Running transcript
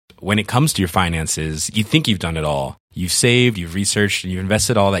when it comes to your finances, you think you've done it all. You've saved, you've researched, and you've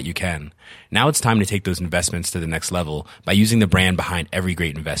invested all that you can. Now it's time to take those investments to the next level by using the brand behind every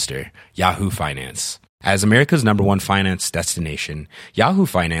great investor, Yahoo Finance. As America's #1 finance destination, Yahoo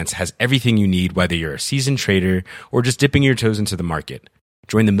Finance has everything you need, whether you're a seasoned trader or just dipping your toes into the market.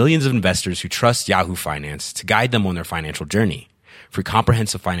 Join the millions of investors who trust Yahoo Finance to guide them on their financial journey. For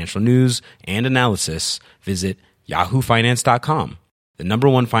comprehensive financial news and analysis, visit yahoofinance.com, the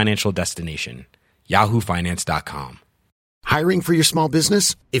 #1 financial destination, yahoofinance.com. Hiring for your small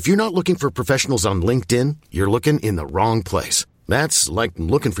business? If you're not looking for professionals on LinkedIn, you're looking in the wrong place. That's like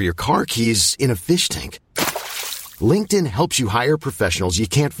looking for your car keys in a fish tank. LinkedIn helps you hire professionals you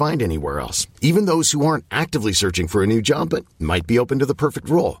can't find anywhere else, even those who aren't actively searching for a new job but might be open to the perfect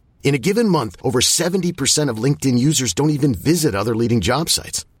role. In a given month, over 70% of LinkedIn users don't even visit other leading job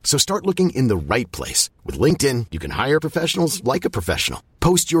sites. So start looking in the right place. With LinkedIn, you can hire professionals like a professional.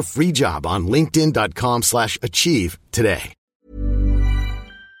 Post your free job on linkedin.com/achieve today.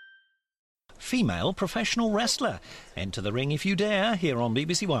 Female professional wrestler. Enter the ring if you dare, here on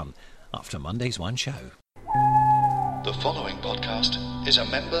BBC One, after Monday's One Show. The following podcast is a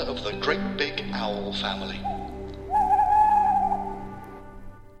member of the Great Big Owl family.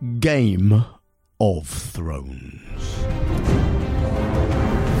 Game of Thrones.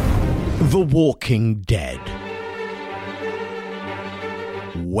 The Walking Dead.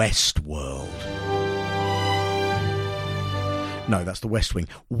 Westworld. No, that's the West Wing.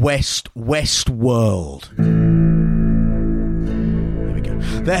 Westworld. There we go.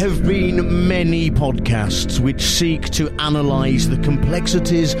 There have been many podcasts which seek to analyse the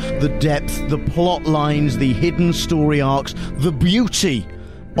complexities, the depth, the plot lines, the hidden story arcs, the beauty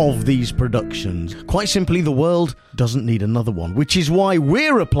of these productions. Quite simply, the world doesn't need another one, which is why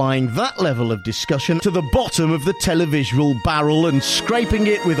we're applying that level of discussion to the bottom of the televisual barrel and scraping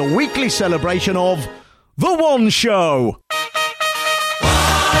it with a weekly celebration of The One Show.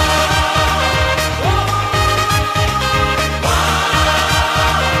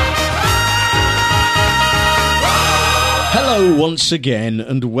 Hello once again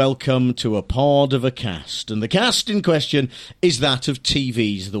and welcome to a pod of a cast, and the cast in question is that of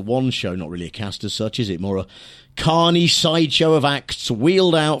TV's The One Show. Not really a cast as such, is it? More a carny sideshow of acts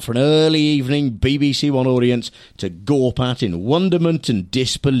wheeled out for an early evening BBC One audience to gawp at in wonderment and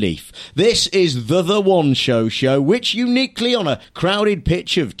disbelief. This is The One Show, which uniquely on a crowded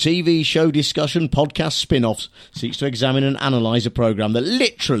pitch of TV show discussion podcast spin-offs seeks to examine and analyse a programme that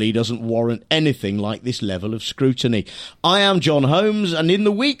literally doesn't warrant anything like this level of scrutiny. I am John Holmes, and in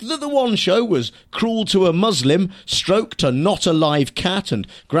the week that The One Show was cruel to a Muslim, stroked a not alive cat and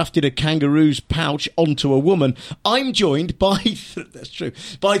grafted a kangaroo's pouch onto a woman, I'm joined by, that's true,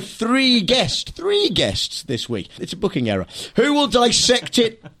 by three guests this week. It's a booking error. Who will dissect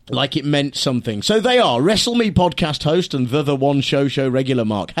it like it meant something. So they are Wrestle Me podcast host and The One Show regular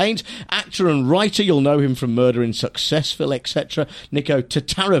Mark Haynes, actor and writer, you'll know him from Murder in Successful, etc., Niko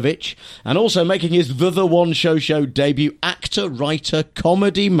Tatarovich, and also making his The One Show debut, actor, writer,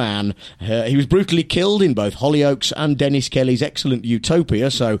 comedy man. He was brutally killed in both Hollyoaks and Dennis Kelly's excellent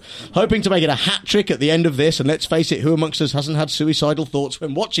Utopia, so hoping to make it a hat-trick at the end of this, and let's face it, who amongst us hasn't had suicidal thoughts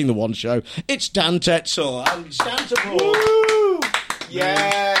when watching The One Show? It's Dan Tetzel, and stand to applause.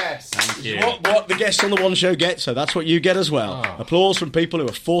 Yes! Thank you. What the guests on The One Show get, so that's what you get as well. Oh. Applause from people who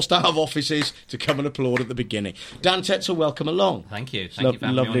are forced out of offices to come and applaud at the beginning. Dan Tetzel, welcome along. Thank you. Thank you for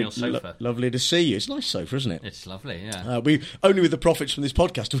having me on your sofa. Lovely to see you. It's a nice sofa, isn't it? It's lovely, yeah. We only with the profits from this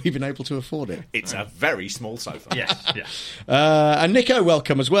podcast have we been able to afford it. It's a very small sofa. Yes. And Niko,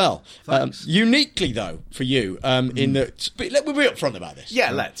 welcome as well. Thanks. Uniquely, though, for you, in that... We'll be upfront about this.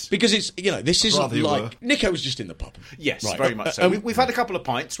 Yeah, let's. Because it's, this isn't like... Niko was just in the pub. Yes, right. Very much so. We've had a couple of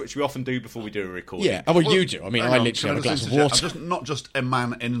pints, which we often do before we do a recording. Yeah, well, you do. I mean, I literally have a glass of water. I'm not just a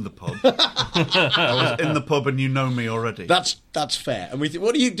man in the pub. I was in the pub and you know me already. That's fair. And we think,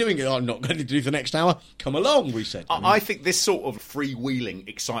 what are you doing? I'm not going to do for the next hour. Come along, we said. I think this sort of freewheeling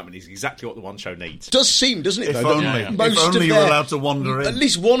excitement is exactly what The One Show needs. Does seem, doesn't it, if though? If only you were allowed to wander in. At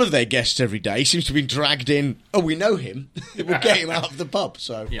least one of their guests every day seems to be dragged in. Oh, we know him. We'll get him out of the pub.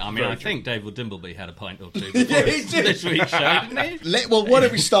 So yeah, I mean, I think David Dimbleby had a pint or two before this week's show, didn't he? Well, why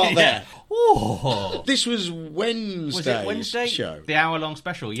don't we start there? Oh. This was Wednesday's Was it Wednesday? Show. The hour-long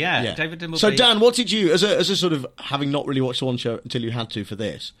special, yeah. David Dimbleby. So, Dan, what did you, as a sort of, having not really watched The One Show until you had to for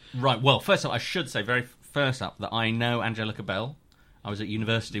this? Right, well, first up, I should say, very first up, that I know Angelica Bell. I was at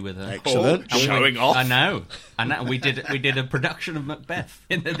university with her. Excellent. Showing off. I know. We did a production of Macbeth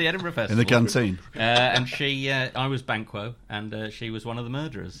in the Edinburgh Festival. In the canteen. And I was Banquo, and she was one of the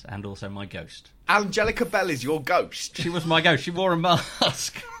murderers, and also my ghost. Angelica Bell is your ghost. She was my ghost. She wore a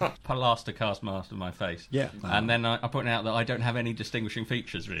mask, plaster cast mask on my face. Yeah. And then I pointed out that I don't have any distinguishing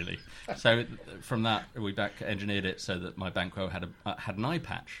features really. So from that, we back engineered it so that my Banquo had an eye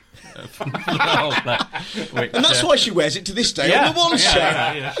patch. From the whole play, And that's why she wears it to this day on the One Show.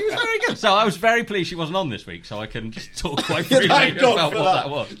 Yeah. She was very good. So I was very pleased she wasn't on this week, so I can just talk quite Yeah, freely thank God about for what that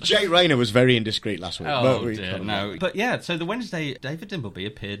was. Jake Rayner was very indiscreet last week. Oh dear, no. But yeah, so the Wednesday, David Dimbleby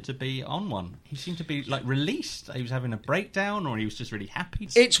appeared to be on one. He seemed to be like released. He was having a breakdown, or he was just really happy.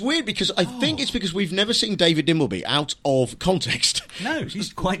 It's weird because I think it's because we've never seen David Dimbleby out of context. No,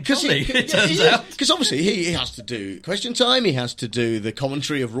 he's quite jolly, it turns out. out. Because obviously he has to do Question Time, he has to do the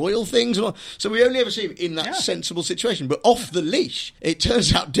commentary of royal things, and all. So we only ever see him in that sensible situation. But off the leash, it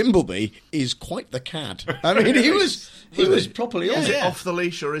turns out Dimbleby is quite the cad. I mean, he was properly on Is it. it off the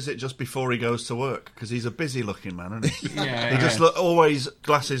leash or is it just before he goes to work? Because he's a busy-looking man, isn't he? Yeah, He just always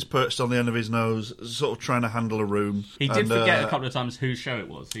glasses perched on the end of his nose, sort of trying to handle a room. He did forget a couple of times whose show it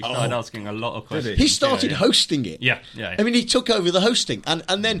was. He started asking a lot of questions. He started hosting it. Yeah. I mean, he took over the hosting.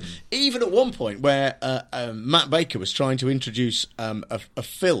 And then, even at one point where Matt Baker was trying to introduce a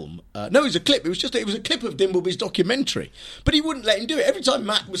film. No, it was a clip. It was a clip of Dimbleby's documentary. But he wouldn't let him do it. Every time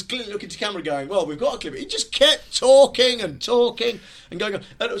Matt was clearly looking to camera going, well, we've got a clip. He just kept talking and going on.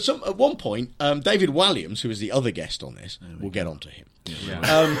 At one point, David Walliams, who was the other guest on this, we'll get on to him.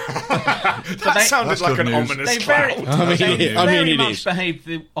 That sounded like an ominous They cloud. very it much is. behaved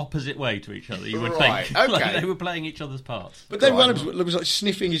the opposite way to each other, you would Right, think. okay. Like they were playing each other's parts. But David Walliams was like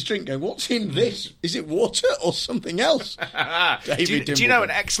sniffing his drink, going, what's in this? Is it water or something else? Do you know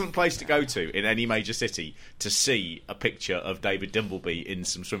an excellent place to go to in any major city to see a picture of David Dimbleby in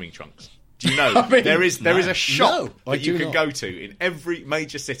some swimming trunks? Do you know there is a shop that you can go to in every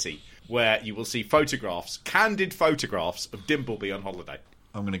major city where you will see candid photographs of Dimbleby on holiday?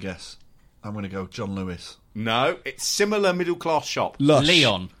 I'm going to guess. I'm going to go John Lewis. No, it's similar middle class shop. Lush.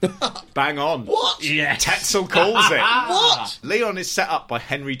 Leon. Bang on. What? Yes. Tetzel calls it. What? Leon is set up by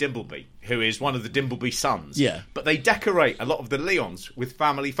Henry Dimbleby, who is one of the Dimbleby sons. Yeah. But they decorate a lot of the Leons with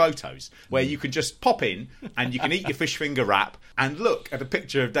family photos, where you can just pop in and you can eat your fish finger wrap and look at a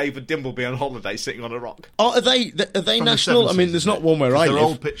picture of David Dimbleby on holiday sitting on a rock. Are they From national? the I mean, 70s, there's not one where I they're live.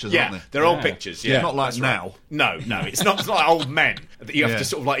 old pictures, aren't Yeah, they? they're old pictures. Yeah, Not like that's right. now. No, it's not like old men that you have to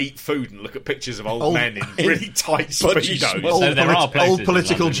sort of like eat food and look at pictures of old men in really tight Budgie speedos. small. So there are places Old in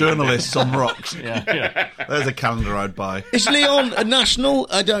political London. journalists on rocks. Yeah. There's a calendar I'd buy. Is Leon a national?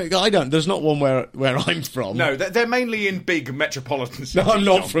 I don't. There's not one where I'm from. No, they're mainly in big metropolitan cities. No, I'm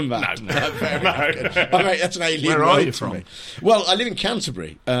not John. from that. No. I mean, that's an alien Where are world you to from? me. Well, I live in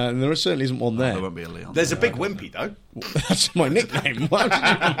Canterbury, and there certainly isn't one there. There won't be a Leon. There's a big wimpy, though. That's my nickname. Why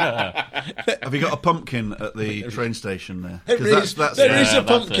did Have you got a pumpkin at the train station there? you... 'Cause There is the- a that's a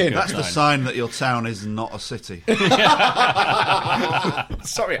pumpkin. good That's the sign that your town is not a city.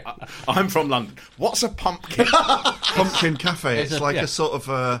 Sorry, I'm from London. What's a pumpkin? Pumpkin Cafe. It's like yeah. a sort of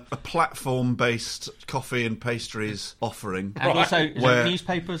a platform-based coffee and pastries offering. And also is it Where-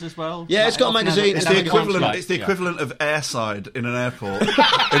 newspapers as well. Yeah, it's got a magazine. It's It's the the equivalent. It's the equivalent of airside in an airport. in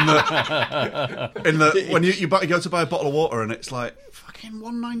the when you go to buy a bottle of water and it's like fucking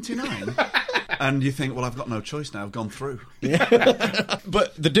 $1.99, and you think, well, I've got no choice now. I've gone through.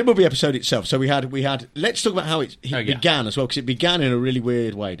 But the Dimbleby episode itself. So we had. Let's talk about how it began as well, because it began in a really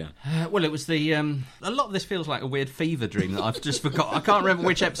weird way, Dan. Well, it was the a lot of this feels like a weird fever dream that I've just forgot. I can't remember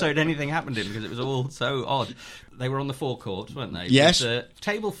which episode anything happened in because it was all so odd. They were on the forecourt, weren't they? Yes.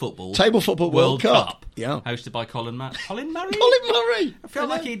 Table football World Cup. Yeah. hosted by Colin Murray. Colin Murray. I feel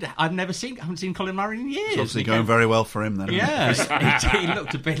like haven't seen Colin Murray in years. It's obviously He going came- very well for him then. Yeah, he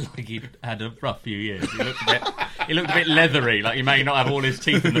looked a bit like he'd had a rough few years. He looked a bit leathery, like he may not have all his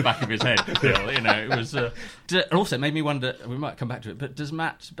teeth in the back of his head still. It was. And also, it made me wonder. We might come back to it, but does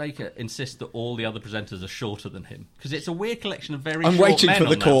Matt Baker insist that all the other presenters are shorter than him? Because it's a weird collection of very. I'm short waiting men for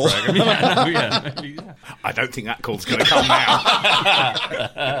the on that call. programme. Yeah, maybe, yeah. I don't think that call's going to come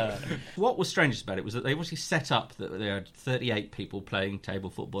now. What was strangest about it was that they obviously set up that there had 38 people playing table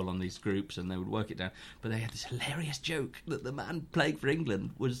football on these groups and they would work it down. But they had this hilarious joke that the man playing for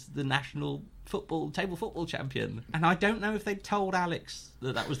England was the national table football champion. And I don't know if they'd told Alex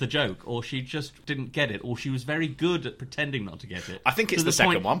that was the joke, or she just didn't get it, or she was very good at pretending not to get it. I think it's To the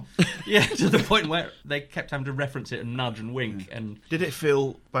second point- one. Yeah, to the point where they kept having to reference it and nudge and wink. And Did it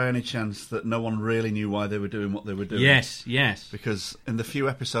feel, by any chance, that no one really knew why they were doing what they were doing? yes. Because in the few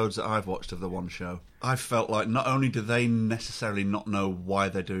episodes that I've watched of The One Show, I felt like not only do they necessarily not know why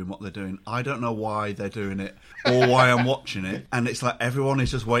they're doing what they're doing, I don't know why they're doing it or why I'm watching it, and it's like everyone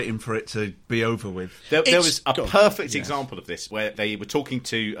is just waiting for it to be over with. There was a perfect example of this where they were talking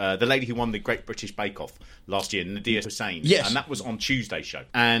to the lady who won the Great British Bake Off last year, Nadia Hussain, and that was on Tuesday's show.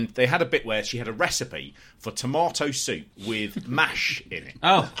 And they had a bit where she had a recipe for tomato soup with mash in it.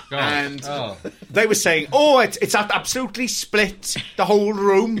 Oh, God. And they were saying, it's absolutely split the whole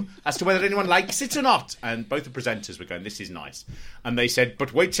room as to whether anyone likes it or not. And both the presenters were going, this is nice. And they said,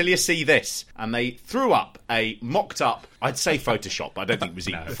 but wait till you see this. And they threw up a mocked-up, I'd say Photoshop, but I don't think it was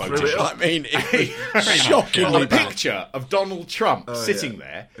even Photoshop. I mean, it was shockingly a picture of Donald Trump sitting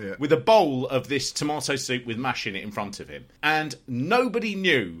there with a bowl of this tomato soup with mash in it in front of him. And nobody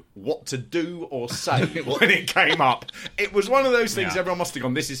knew what to do or say when it came up. It was one of those things everyone must have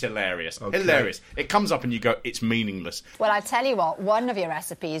gone, this is hilarious. Okay. Hilarious. It comes up and you go, it's meaningless. Well, I tell you what, one of your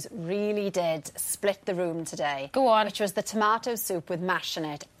recipes really did split the room today. Go on. Which was the tomato soup with mash in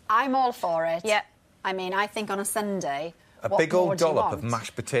it. I'm all for it. Yeah. I mean, I think on a Sunday... A big old dollop of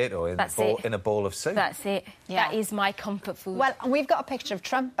mashed potato in a bowl of soup. That's it. Yeah. That is my comfort food. Well, and we've got a picture of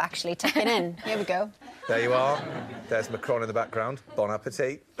Trump actually tucking in. Here we go. There you are. There's Macron in the background. Bon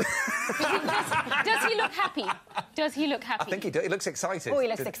appetit. Does he look happy? Does he look happy? I think he does. He looks excited. Oh, he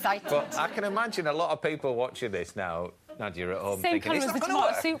looks excited. But I can imagine a lot of people watching this now, Nadia, at home, thinking, it's not going to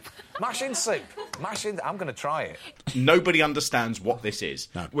work. Soup. Mash in soup. I'm going to try it. Nobody understands what this is.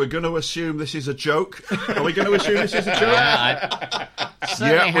 No. We're going to assume this is a joke. Are we going to assume this is a joke?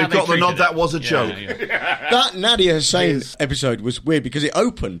 We've got the nod. That was a joke. That Nadia Hussain episode was weird because it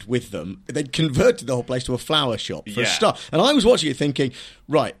opened with them. They'd converted the whole place to a flower shop for a start. And I was watching it thinking,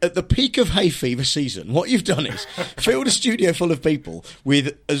 right, at the peak of hay fever season, what you've done is filled a studio full of people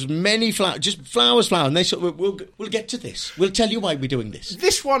with as many flowers, just flowers, and they sort of, we'll get to this. We'll tell you why we're doing this.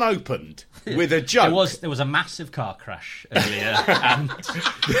 This one opened with a joke. There was a massive car crash earlier, and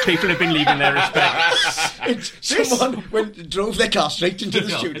people have been leaving their respects. Someone drove their car straight into the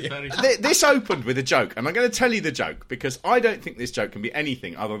studio. This opened with a joke, and I'm going to tell you the joke because I don't think this joke can be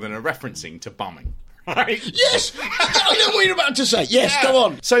anything other than a referencing to bumming. Right? Yes! I know what you're about to say. Yes, go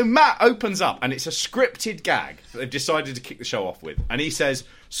on. So Matt opens up, and it's a scripted gag that they've decided to kick the show off with. And he says,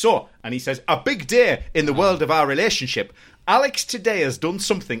 a big day in the world of our relationship. Alex today has done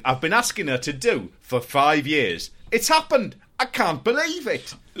something I've been asking her to do for 5 years. It's happened. I can't believe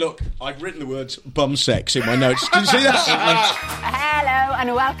it. Look, I've written the words bum sex in my notes. Did you see that? Hello,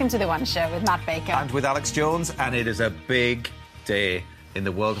 and welcome to The One Show with Matt Baker. And with Alex Jones, and it is a big day in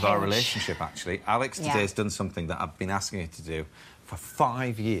the world of our relationship, actually. Alex today has done something that I've been asking her to do for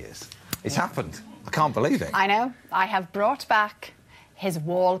 5 years. It's happened. I can't believe it. I know. I have brought back his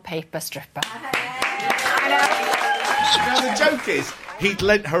wallpaper stripper. I know. Now, the joke is, he'd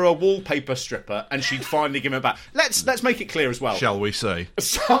lent her a wallpaper stripper and she'd finally give him it back. Let's make it clear as well. Shall we say?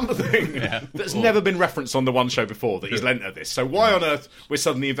 Something that's never been referenced on The One Show before that he's lent her this. So why on earth we're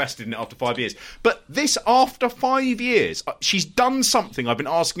suddenly invested in it after 5 years? But this, after 5 years, she's done something I've been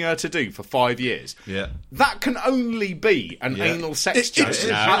asking her to do for 5 years. Yeah. That can only be an anal sex joke.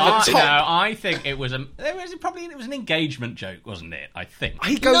 I think it was an engagement joke, wasn't it? I think.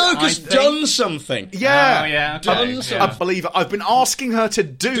 No, because done something. Yeah. Oh, yeah. Okay. Done something. I believe it. I've been asking her to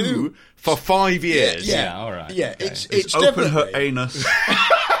do for 5 years. Yeah, all right. Yeah, okay. it's open definitely her anus.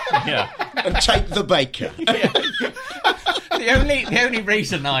 and take the baker. The only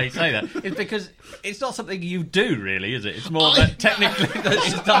reason I say that is because it's not something you do, really, is it? It's more that technically that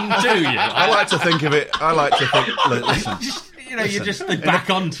it's done to you. I like to think of it. Listen. You just back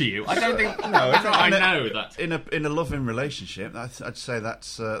onto you. I don't think. No, I know that in a loving relationship, I'd say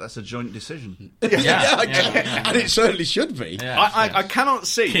that's a joint decision. And it certainly should be. I cannot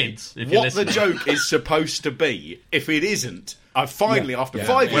see Kids, what the joke is supposed to be if it isn't. After 5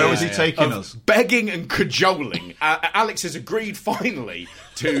 years, where was he taking us? Begging and cajoling, Alex has agreed finally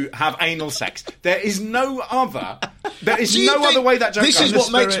to have anal sex. There is no other way that joke goes. This is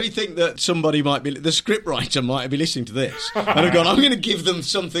what makes me think that somebody might be, the scriptwriter might be listening to this and have gone, I'm going to give them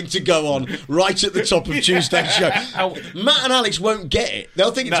something to go on right at the top of Tuesday's show. Matt and Alex won't get it.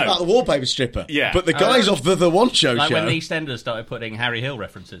 They'll think it's about the wallpaper stripper. Yeah. But the guys off the One Show like show... when the EastEnders started putting Harry Hill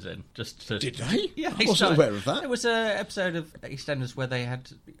references in. Did they? Yeah, I wasn't aware of that. There was an episode of EastEnders where they had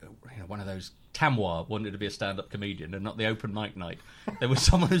one of those... Tamwa wanted to be a stand-up comedian and not the open mic night. There was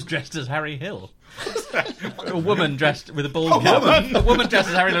someone who's dressed as Harry Hill. A woman dressed with a bald cap. A woman dressed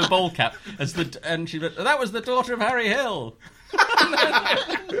as Harry Hill with a bald cap. And she went, that was the daughter of Harry Hill.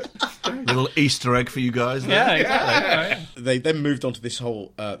 Little Easter egg for you guys there. Yeah, exactly. they then moved on to this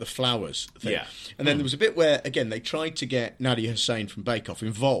whole the flowers thing. Yeah. And then there was a bit where, again, they tried to get Nadia Hussain from Bake Off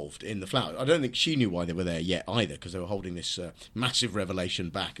involved in the flowers. I don't think she knew why they were there yet either, because they were holding this massive revelation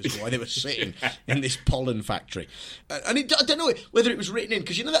back as to why they were sitting in this pollen factory. And I don't know whether it was written in,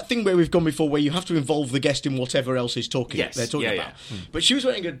 because you know that thing where we've gone before where you have to involve the guest in whatever else is they're talking about. Yeah. But she was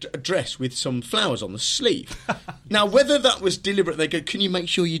wearing a dress with some flowers on the sleeve. Now, whether that was deliberate, they go, can you make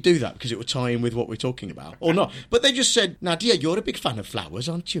sure you do that because it would tie in with what we're talking about, or not? But they just said, Nadia, you're a big fan of flowers,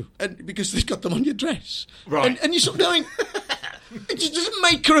 aren't you? And because they've got them on your dress. Right. And you're sort of going... It just doesn't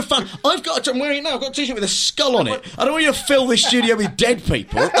make her a fan. I'm wearing it now. I've got a t-shirt with a skull on it. I don't want you to fill this studio with dead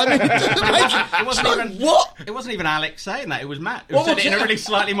people. I mean, it doesn't make it. It wasn't even what? It wasn't even Alex saying that. It was Matt who said it in a really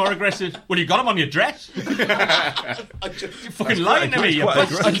slightly more aggressive. Well, you got them on your dress. You're fucking lying to me.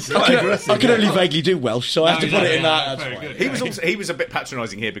 I can only vaguely do Welsh, so I have to put it in that. He was a bit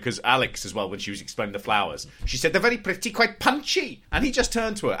patronising here because Alex as well, when she was explaining the flowers, she said they're very pretty, quite punchy, and he just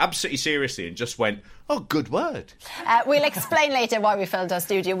turned to her absolutely seriously and just went, "Oh, good word." We'll explain later why we filled our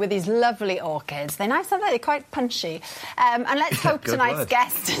studio with these lovely orchids. They're nice, aren't they? They're quite punchy. And let's hope tonight's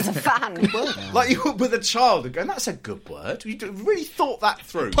guest is a fan. Like you were with a child and going, "That's a good word." You really thought that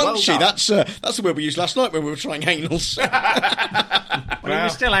through. Punchy. Well that's the word we used last night when we were trying anal sex. Well, he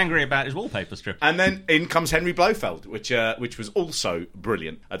was still angry about his wallpaper strip. And then in comes Henry Blofeld, which was also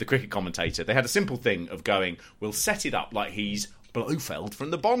brilliant. The cricket commentator. They had a simple thing of going, "We'll set it up like he's Blofeld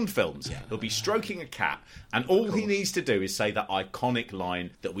from the Bond films. He'll be stroking a cat, and all he needs to do is say that iconic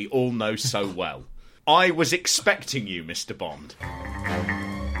line that we all know so well. I was expecting you, Mr. Bond."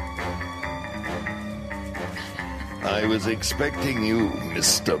 I was expecting you,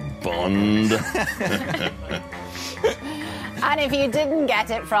 Mr. Bond. And if you didn't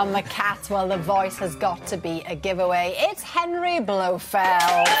get it from the cat, well, the voice has got to be a giveaway. It's Henry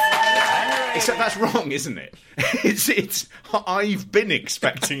Blofeld. Except that's wrong, isn't it? It's I've been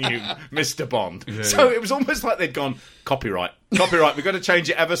expecting you, Mr. Bond. Yeah. So it was almost like they'd gone, copyright, we've got to change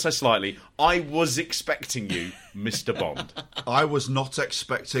it ever so slightly. I was expecting you, Mr. Bond. I was not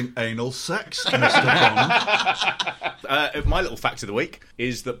expecting anal sex, Mr. Bond. My little fact of the week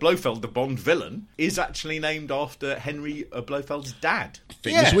is that Blofeld, the Bond villain, is actually named after Henry Blofeld's dad.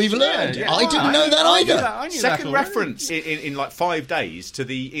 Things we've learned. Yeah. I didn't know that either. I knew Second reference in like 5 days to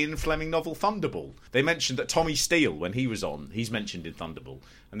the Ian Fleming novel Thunderball. They mentioned that Tommy Steele, when he was on, he's mentioned in Thunderball.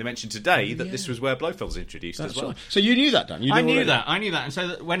 And they mentioned today that this was where Blofeld's introduced as well. Right. So you knew that, Dan? I knew that. And so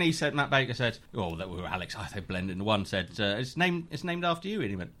that when he said, Matt Baker said, "Oh, that were Alex," they blended into one. Said, "It's named after you." And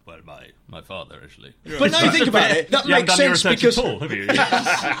he went, "Well, my father actually." But now you think about it, that makes sense because. At all, have you?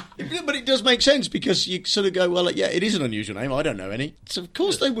 But it does make sense because you sort of go, well, yeah, it is an unusual name. I don't know any. So of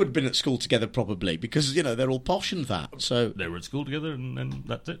course they would have been at school together probably because they're all posh and that. So they were at school together, and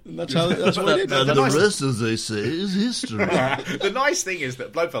that's it. And that's what they did. And the rest, as they say, is history. The nice thing is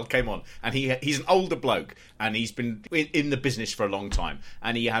that Blofeld came on. And he's an older bloke, and he's been in the business for a long time,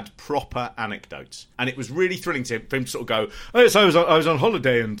 and he had proper anecdotes. And it was really thrilling for him to sort of go, "Oh, yes, I was on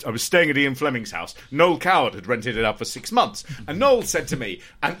holiday, and I was staying at Ian Fleming's house. Noel Coward had rented it out for 6 months. And Noel said to me,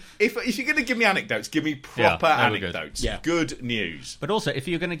 and if you're going to give me anecdotes, give me proper anecdotes. Good news. But also, if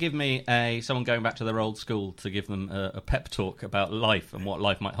you're going to give me someone going back to their old school to give them a pep talk about life and what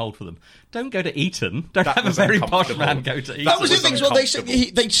life might hold for them, don't go to Eton. Don't have a very posh man go to Eton. That was the thing as well.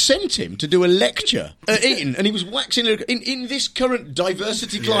 They sent him to do a lecture at Eton, and he was waxing in this current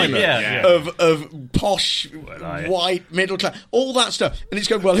diversity climate of posh, white, middle class, all that stuff. And it's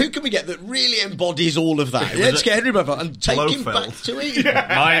going, well, who can we get that really embodies all of that? Let's get Henry Blofeld and take him back to Eton.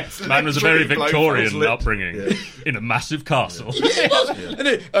 My man was a very Victorian upbringing in a massive castle. It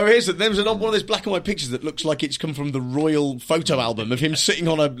was. There was one of those black and white pictures that looks like it's come from the royal photo album of him sitting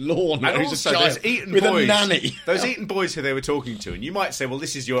on a lawn and also those Eton with boys, a nanny. Those Eton boys who they were talking to, and you might say, well,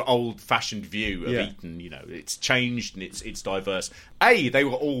 this is your old-fashioned view of Eton. It's changed and it's diverse. A, they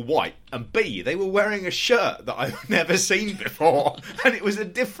were all white, and B, they were wearing a shirt that I've never seen before, and it was a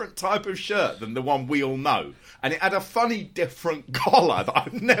different type of shirt than the one we all know. And it had a funny, different collar that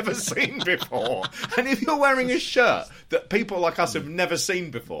I've never seen before. And if you're wearing a shirt that people like us have never seen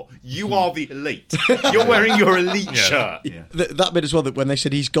before, you are the elite. You're wearing your elite shirt. Yeah. That bit as well, that when they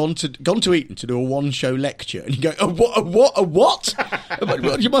said he's gone to Eton to do a one-show lecture, and you go, a what?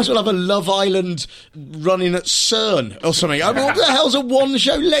 You might as well have a Love Island running at CERN or something. I mean, what the hell's a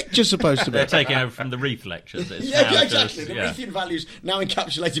one-show lecture supposed to be? They're taking over from the Reef lectures. Exactly. The Reefian values now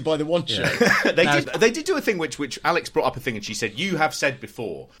encapsulated by the one show. They did do a thing which Alex brought up a thing, and she said, you have said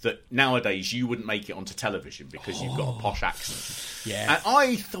before that nowadays you wouldn't make it onto television because you've got a posh accent. Yeah. And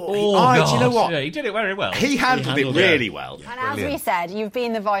I thought, do you know what? Yeah, he did it very well. He handled it really well. And as we said, you've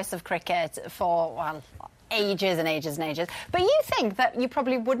been the voice of cricket for, ages and ages and ages. But you think that you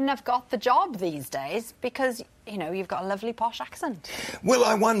probably wouldn't have got the job these days because, you know, you've got a lovely posh accent. Well,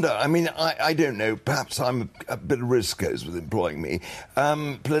 I wonder. I mean, I don't know. Perhaps a bit of risk goes with employing me.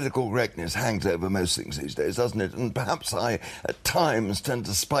 Political correctness hangs over most things these days, doesn't it? And perhaps I, at times, tend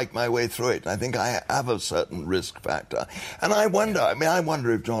to spike my way through it. I think I have a certain risk factor. And I wonder,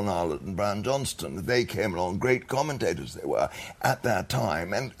 if John Arlott and Brian Johnston, if they came along, great commentators they were at that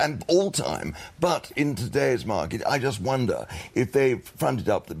time and all time. But in today's market, I just wonder if they fronted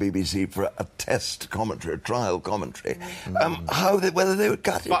up the BBC for a test commentary, a trial commentary, whether they would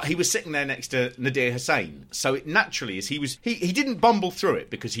cut it. But he was sitting there next to Nadir Hussain, so it naturally is he didn't bumble through it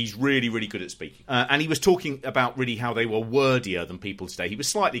because he's really, really good at speaking, and he was talking about really how they were wordier than people today. He was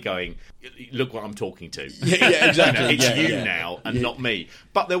slightly going, "Look what I'm talking to." Yeah, exactly. It's now and not me.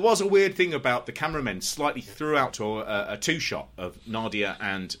 But there was a weird thing about the cameramen slightly threw out to a two-shot of Nadia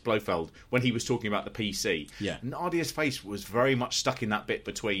and Blofeld when he was talking about the PC. Yeah. Nadia's face was very much stuck in that bit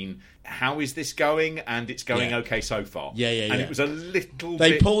between how is this going and it's going okay so far. Yeah. And it was a little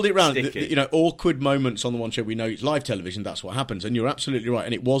They bit pulled it round. sticky. Awkward moments on the One Show. We know it's live television, that's what happens. And you're absolutely right.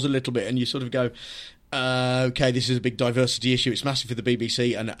 And it was a little bit, and you sort of go, okay, this is a big diversity issue. It's massive for the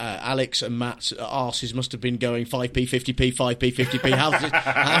BBC, and Alex and Matt's arses must have been going 5p, 50p, 5p, 50p.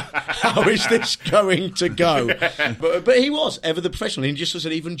 How is this going to go? But he was ever the professional. And just as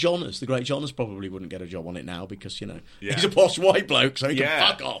even Jonas, the great Jonas, probably wouldn't get a job on it now because, he's a posh white bloke, so he can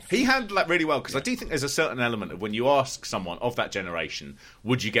fuck off. He handled that really well because I do think there's a certain element of when you ask someone of that generation,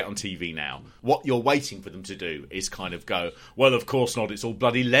 would you get on TV now? What you're waiting for them to do is kind of go, well, of course not. It's all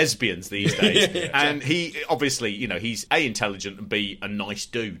bloody lesbians these days. And he obviously, he's A, intelligent, and B, a nice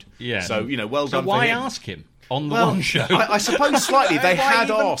dude. Yeah. So, well done. So why for him. ask him on the One Show? I suppose slightly. They had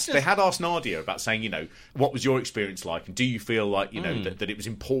asked Nadia about saying, what was your experience like, and do you feel like, that it was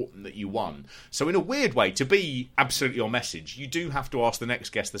important that you won? So in a weird way, to be absolutely on message, you do have to ask the next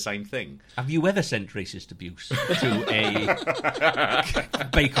guest the same thing. Have you ever sent racist abuse to a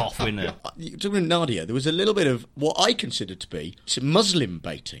bake-off winner? Talking of Nadia, there was a little bit of what I consider to be Muslim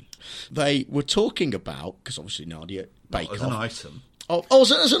baiting. They were talking about, because obviously Nadia bake-off. As an item.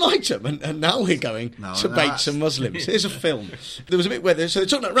 As an item, and now we're going to bait some Muslims. Here's a film. There was a bit where they're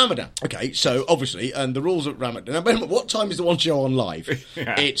talking about Ramadan. Okay, so obviously, and the rules of Ramadan. Now, what time is the One Show on live?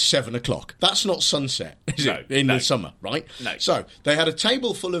 It's 7:00. That's not sunset, is it? In the summer, right? No. So they had a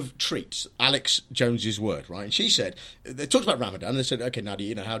table full of treats. Alex Jones's word, right? And she said they talked about Ramadan. And they said, "Okay,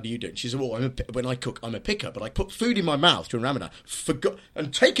 Nadia, how do you do it?" She said, "Well, when I cook, I'm a picker, but I put food in my mouth during Ramadan,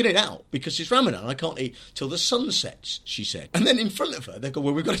 and taking it out because it's Ramadan. I can't eat till the sun sets." She said, and then in front of her, they go,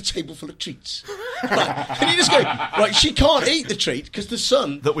 "Well, we've got a table full of treats." And you just go, right, she can't eat the treat because the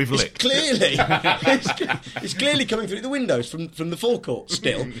sun that we've licked clearly it's clearly coming through the windows from the forecourt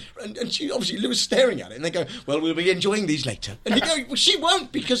still. And she obviously was staring at it, and they go, "Well, we'll be enjoying these later." And you go, "Well, she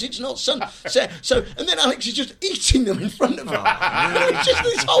won't because it's not sunset." So, and then Alex is just eating them in front of her. And it's just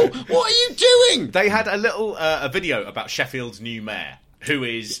this whole, what are you doing? They had a little a video about Sheffield's new mayor, who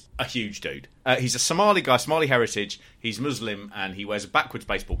is a huge dude. He's a Somali guy, Somali heritage. He's Muslim, and he wears a backwards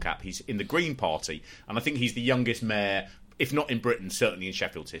baseball cap. He's in the Green Party, and I think he's the youngest mayor, if not in Britain, certainly in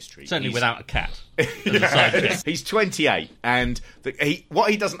Sheffield's history. Certainly without a cat. He's 28, and what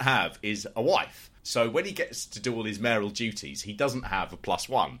he doesn't have is a wife. So when he gets to do all his mayoral duties, he doesn't have a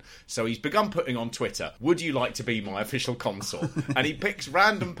 +1. So he's begun putting on Twitter, "Would you like to be my official consort?" And he picks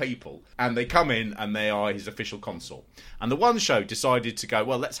random people, and they come in, and they are his official consort. And the One Show decided to go,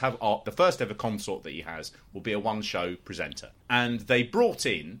 well, let's have the first ever consort that he has will be a One Show presenter. And they brought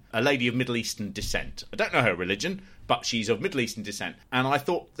in a lady of Middle Eastern descent. I don't know her religion, but she's of Middle Eastern descent. And I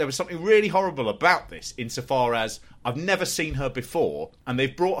thought there was something really horrible about this, insofar as I've never seen her before, and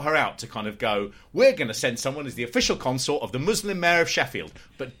they've brought her out to kind of go, we're going to send someone as the official consort of the Muslim mayor of Sheffield.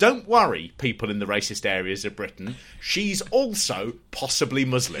 But don't worry, people in the racist areas of Britain, she's also possibly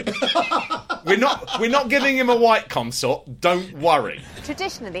Muslim. We're not giving him a white consort, don't worry.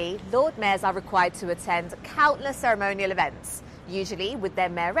 Traditionally, Lord Mayors are required to attend countless ceremonial events, usually with their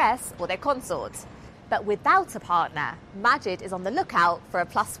mayoress or their consort. But without a partner, Majid is on the lookout for a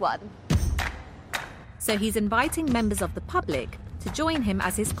 +1. So he's inviting members of the public to join him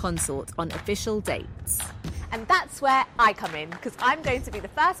as his consort on official dates. And that's where I come in, because I'm going to be the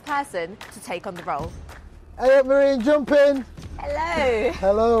first person to take on the role. Hey, Marine, jump in. Hello.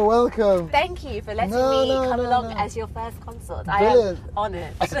 Hello, welcome. Thank you for letting me come along as your first consort. Brilliant. I am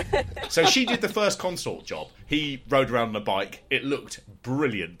honoured. So she did the first consort job. He rode around on a bike. It looked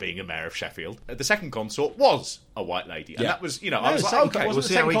brilliant being a mayor of Sheffield. The second consort was a white lady. And that was, I was like, okay. Wasn't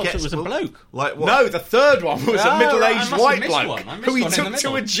the second consort was a bloke? Like what? No, the third one was a middle-aged white bloke who he took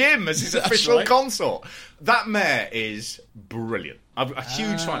to a gym as his official consort. That mayor is brilliant. I'm a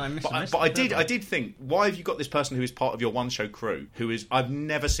huge fan. But I did think, why have you got this person who is part of your one-show crew, who is I've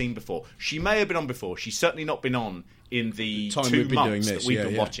never seen before? She may have been on before. She's certainly not been on in the 2 months that we've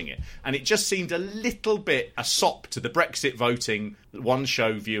been watching it. And it just seemed a little bit a sop to the Brexit voting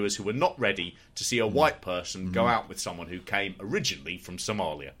one-show viewers who were not ready to see a white person go out with someone who came originally from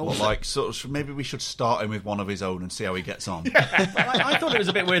Somalia. Well, like, sort of, maybe we should start him with one of his own and see how he gets on. I thought it was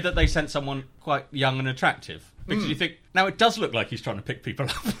a bit weird that they sent someone quite young and attractive. Because you think, now it does look like he's trying to pick people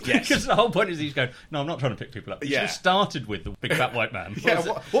up. Yes. Because the whole point is he's going, no, I'm not trying to pick people up. It should have started with the big fat white man.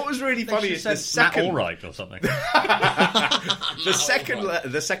 What was really funny is the second... Matt Allright or something.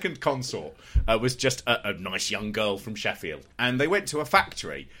 the second consort was just a nice young girl from Sheffield. And they went to a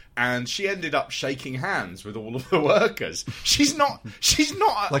factory and she ended up shaking hands with all of the workers. She's not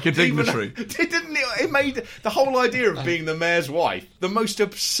like a dignitary. It made the whole idea of being the mayor's wife the most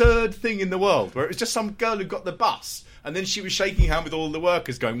absurd thing in the world, where it was just some girl who got the bus and then she was shaking hand with all the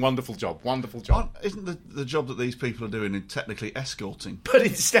workers going, wonderful job, wonderful job. Isn't the job that these people are doing technically escorting? But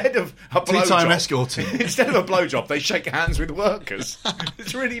instead of a blowjob... Tea-time escorting. Instead of a blowjob, they shake hands with workers.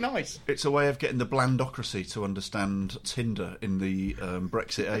 It's really nice. It's a way of getting the blandocracy to understand Tinder in the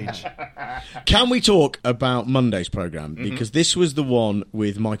Brexit age. Can we talk about Monday's programme? Because this was the one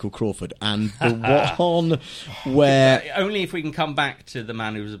with Michael Crawford and the one where... Only if we can come back to the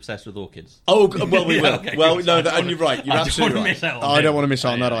man who was obsessed with orchids. Oh, well, we will. Okay, well, no, and you're right. You're absolutely right. I don't want to miss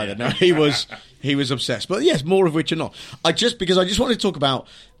out on that either. No, he was obsessed. But yes, more of which are not. I just wanted to talk about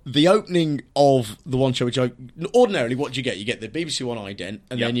the opening of the One Show, which ordinarily, what do you get? You get the BBC One ident,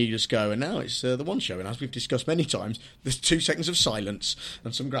 and then you just go, and now it's the One Show. And as we've discussed many times, there's 2 seconds of silence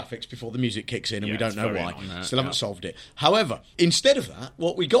and some graphics before the music kicks in, and we don't know why. Still haven't solved it. However, instead of that,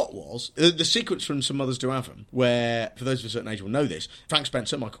 what we got was the sequence from Some Mothers Do Have Them, where, for those of a certain age will know this, Frank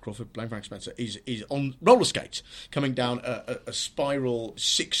Spencer, Michael Crawford, playing Frank Spencer, is on roller skates, coming down a spiral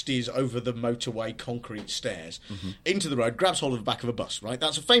 60s over the motorway concrete stairs into the road, grabs hold of the back of a bus, right?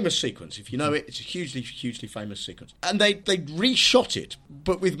 That's a famous sequence. If you know it, it's a hugely, hugely famous sequence. And they reshot it,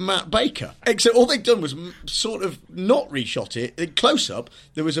 but with Matt Baker. Except all they'd done was sort of not reshot it. In close-up,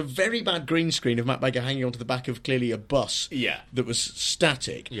 there was a very bad green screen of Matt Baker hanging onto the back of clearly a bus that was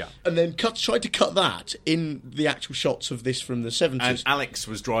static. Yeah. And then tried to cut that in the actual shots of this from the 70s. And Alex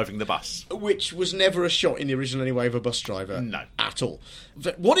was driving the bus. Which was never a shot in the original anyway of a bus driver. No. At all. We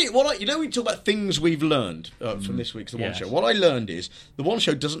talk about things we've learned from this week's The One Show. What I learned is The One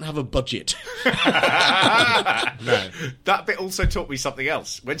Show doesn't have a budget. No. That bit also taught me something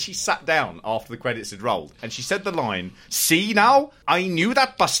else. When she sat down after the credits had rolled and she said the line, "See now, I knew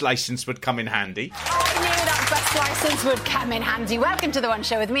that bus licence would come in handy." I knew that bus licence would come in handy. Welcome to The One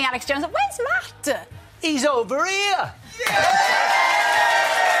Show with me, Alex Jones. Where's Matt? He's over here.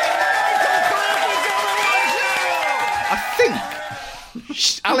 I think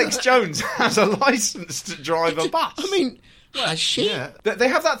Alex Jones has a licence to drive a bus. I mean... Has she? Yeah. They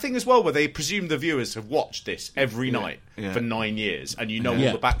have that thing as well where they presume the viewers have watched this every night for 9 years and you know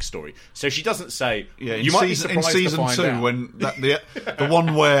all the backstory. So she doesn't say, you might be surprised in season to find 2 out. when the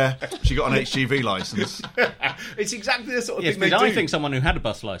one where she got an HGV licence. It's exactly the sort of thing they do. do. I think someone who had a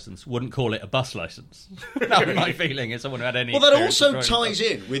bus licence wouldn't call it a bus licence. That was my feeling is someone who had any Well, that also ties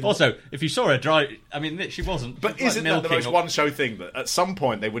in with... Also, if you saw her drive... I mean, she wasn't... But isn't that the most one-show thing that at some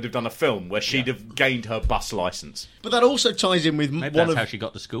point they would have done a film where she'd have gained her bus licence? But that also ties in with Maybe that's how she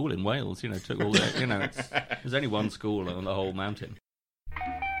got to school in Wales. Took all that. There's only one school on the whole mountain.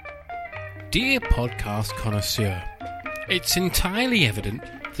 Dear podcast connoisseur, it's entirely evident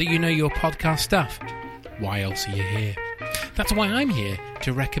that you know your podcast stuff. Why else are you here? That's why I'm here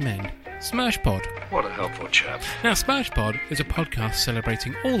to recommend Smashpod. What a helpful chap. Now, Smashpod is a podcast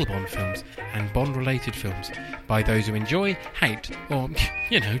celebrating all the Bond films and Bond-related films by those who enjoy, hate, or,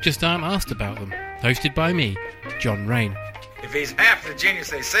 just aren't asked about them. Hosted by me, John Rain. If he's half the genius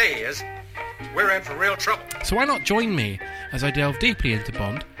they say he is, we're in for real trouble. So why not join me as I delve deeply into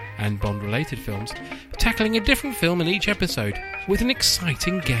Bond and Bond-related films, tackling a different film in each episode with an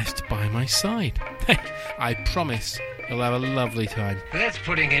exciting guest by my side. I promise you'll have a lovely time. That's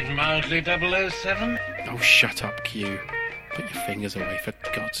putting it mildly, 007. Oh, shut up, Q. Put your fingers away, for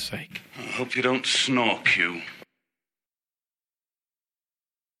God's sake. I hope you don't snore, Q.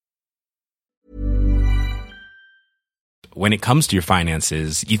 When it comes to your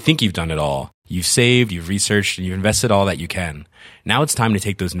finances, you think you've done it all. You've saved, you've researched, and you've invested all that you can. Now it's time to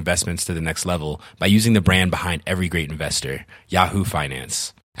take those investments to the next level by using the brand behind every great investor, Yahoo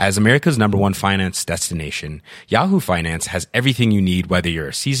Finance. As America's #1 finance destination, Yahoo Finance has everything you need, whether you're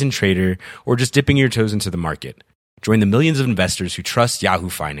a seasoned trader or just dipping your toes into the market. Join the millions of investors who trust Yahoo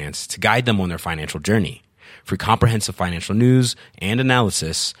Finance to guide them on their financial journey. For comprehensive financial news and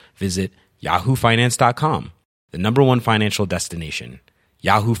analysis, visit yahoofinance.com, the #1 financial destination,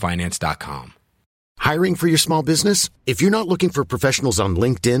 yahoofinance.com. Hiring for your small business? If you're not looking for professionals on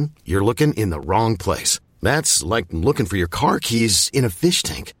LinkedIn, you're looking in the wrong place. That's like looking for your car keys in a fish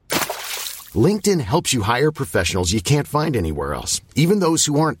tank. LinkedIn helps you hire professionals you can't find anywhere else, even those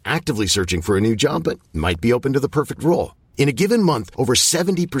who aren't actively searching for a new job but might be open to the perfect role. In a given month, over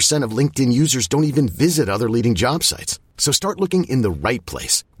 70% of LinkedIn users don't even visit other leading job sites. So start looking in the right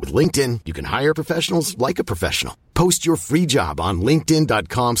place. With LinkedIn, you can hire professionals like a professional. Post your free job on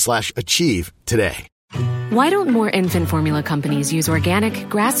linkedin.com/achieve today. Why don't more infant formula companies use organic,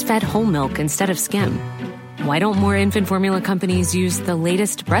 grass-fed whole milk instead of skim? Why don't more infant formula companies use the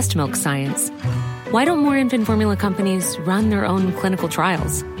latest breast milk science? Why don't more infant formula companies run their own clinical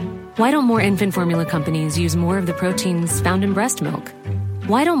trials? Why don't more infant formula companies use more of the proteins found in breast milk?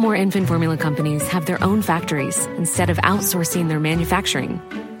 Why don't more infant formula companies have their own factories instead of outsourcing their manufacturing?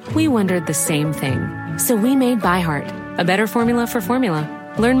 We wondered the same thing. So we made ByHeart, a better formula for formula.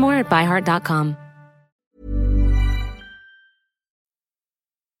 Learn more at byheart.com.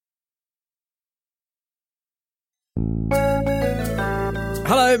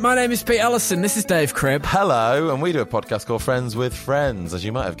 Hello, my name is Pete Ellison. This is Dave Cribb. Hello, and we do a podcast called Friends with Friends, as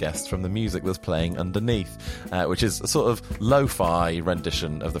you might have guessed from the music that's playing underneath, which is a sort of lo-fi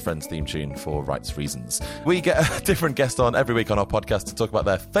rendition of the Friends theme tune for rights reasons. We get a different guest on every week on our podcast to talk about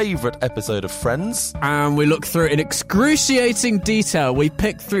their favourite episode of Friends. And we look through in excruciating detail. We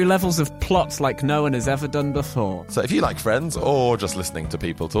pick through levels of plots like no one has ever done before. So if you like Friends, or just listening to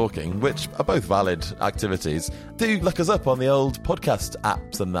people talking, which are both valid activities, do look us up on the old podcast apps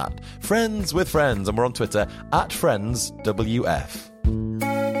and that. Friends with Friends, and we're on Twitter at FriendsWF.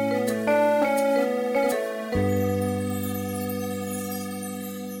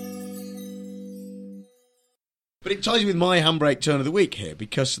 But it ties with my handbrake turn of the week here,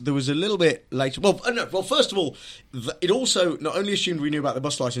 because there was a little bit later. Well, first of all, it also not only assumed we knew about the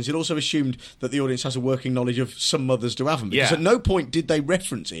bus licence, it also assumed that the audience has a working knowledge of some mothers do haven't. Because at no point did they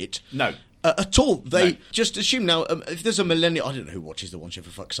reference it. No. At all. They just assume now, if there's a millennial, I don't know who watches The One Show,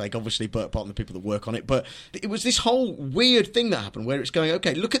 for fuck's sake, obviously, but apart from the people that work on it, but it was this whole weird thing that happened where it's going,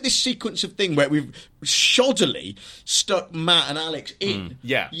 okay, look at this sequence of thing where we've shoddily stuck Matt and Alex in,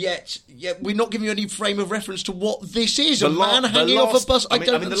 yet we're not giving you any frame of reference to what this is. Man hanging off a bus. I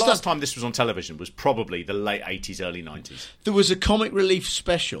don't understand. The last time this was on television was probably the late 80s, early 90s. There was a comic relief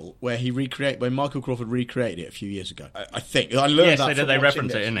special where Michael Crawford recreated it a few years ago. I think. I learned that from they watching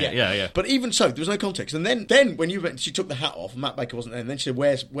reference this. it, innit? Yeah. But even so, there was no context. And then when she took the hat off, and Matt Baker wasn't there, and then she said,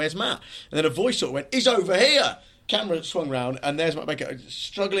 where's Matt? And then a voice sort of went, he's over here! Camera swung round, and there's Matt Baker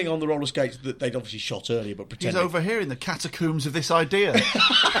struggling on the roller skates that they'd obviously shot earlier, but pretending. He's over here in the catacombs of this idea.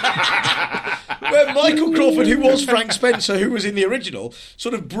 Where Michael Crawford, who was Frank Spencer, who was in the original,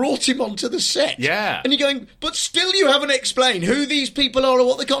 sort of brought him onto the set. Yeah. And you're going, but still you haven't explained who these people are or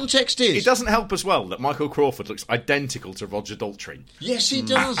what the context is. It doesn't help as well that Michael Crawford looks identical to Roger Daltrey. Yes, he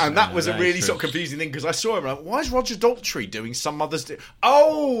does. And that was a really sort of confusing thing, because I saw him, like, why is Roger Daltrey doing some others?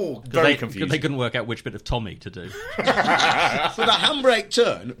 Very confusing. They couldn't work out which bit of Tommy to do. For the handbrake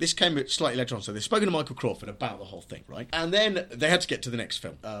turn, this came slightly later on, so they've spoken to Michael Crawford about the whole thing, right? And then they had to get to the next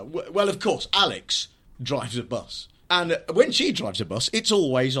film. Well, of course, Alex drives a bus. And when she drives a bus, it's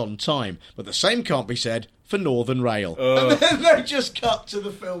always on time. But the same can't be said for Northern Rail. And then they just cut to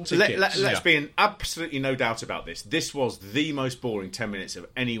the film tickets. Let's be in absolutely no doubt about this. This was the most boring 10 minutes of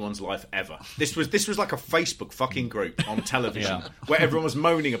anyone's life ever. This was like a Facebook fucking group on television where everyone was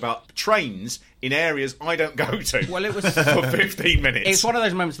moaning about trains in areas I don't go to. Well, it was for 15 minutes. It's one of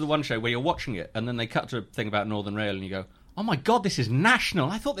those moments of The One Show where you're watching it and then they cut to a thing about Northern Rail and you go, oh my God, this is national.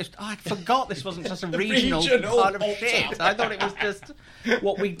 I forgot this wasn't just a regional kind of shit. I thought it was just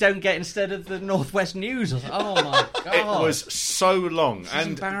what we don't get instead of the Northwest News. I was like, oh my God. It was so long.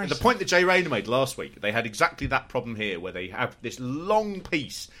 And the point that Jay Rayner made last week, they had exactly that problem here, where they have this long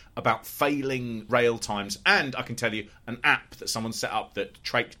piece about failing rail times, and I can tell you an app that someone set up that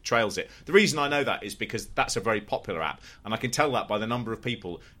trails it. The reason I know that is because that's a very popular app, and I can tell that by the number of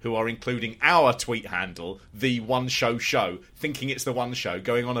people who are including our tweet handle, The One Show Show, thinking it's The One Show,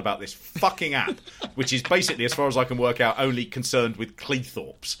 going on about this fucking app, which is basically, as far as I can work out, only concerned with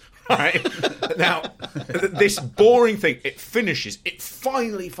Cleethorpes. Right? Now, this boring thing, it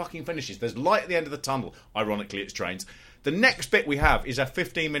finally fucking finishes. There's light at the end of the tunnel. Ironically, it's trains. The next bit we have is a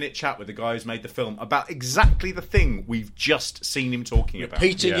 15-minute chat with the guy who's made the film about exactly the thing we've just seen him talking about.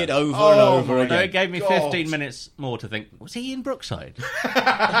 Repeating it over and over again. It gave me 15 minutes more to think, was he in Brookside? Is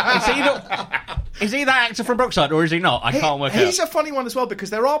he that actor from Brookside, or is he not? I can't work out. He's a funny one as well, because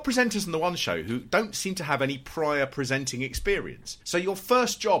there are presenters on The One Show who don't seem to have any prior presenting experience. So your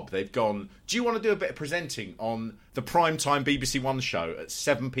first job, they've gone, do you want to do a bit of presenting on the primetime BBC One show at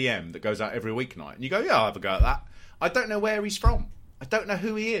 7pm that goes out every weeknight? And you go, yeah, I'll have a go at that. I don't know where he's from. I don't know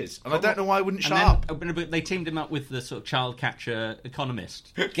who he is. And I don't know why I wouldn't shut up. But they teamed him up with the sort of child catcher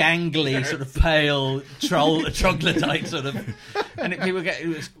economist. Gangly, sort of pale, troglodyte sort of. And people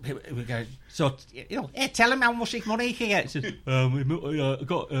would go, so, tell him how much money he can get. He says, I'll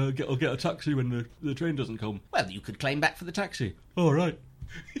get a taxi when the train doesn't come. Well, you could claim back for the taxi. All right.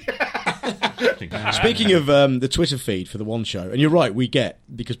 Speaking of the Twitter feed for The One Show, and you're right, we get,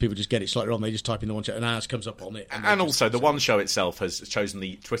 because people just get it slightly wrong, they just type in The One Show and ours comes up on it. And also, The One Show itself has chosen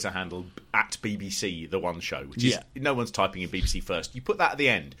the Twitter handle at BBC The One Show, which is, no one's typing in BBC first. You put that at the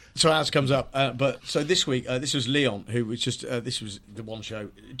end. So ours comes up. So this week, this was Leon, who was just, this was The One Show,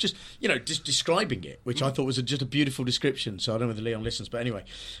 just describing it, which I thought was just a beautiful description. So I don't know whether Leon listens, but anyway,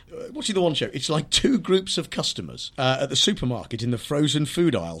 watching The One Show, it's like two groups of customers at the supermarket in the frozen food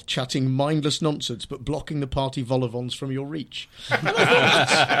aisle, chatting mindless nonsense but blocking the party vol-au-vents from your reach. It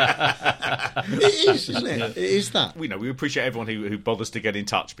is, isn't it? It is that. We appreciate everyone who bothers to get in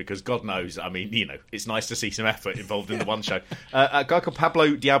touch, because God knows, I mean, it's nice to see some effort involved in The One Show. A guy called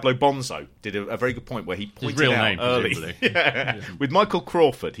Pablo Diablo Bonzo did a very good point where he pointed out early with Michael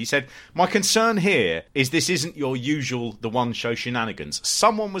Crawford. He said, my concern here is this isn't your usual The One Show shenanigans.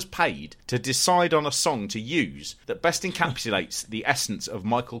 Someone was paid to decide on a song to use that best encapsulates the essence of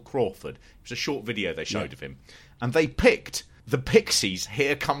Michael Crawford. It was a short video they showed of him, and they picked the Pixies'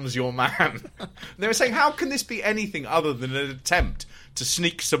 Here Comes Your Man. They were saying, how can this be anything other than an attempt to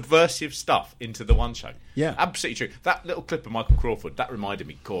sneak subversive stuff into The One Show? Yeah. Absolutely true. That little clip of Michael Crawford, that reminded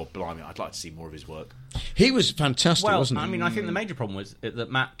me, God blimey, I'd like to see more of his work. He was fantastic, wasn't he? I mean, I think the major problem was that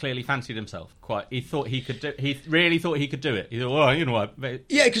Matt clearly fancied himself. He thought he could do. He really thought he could do it. He thought, well, you know what?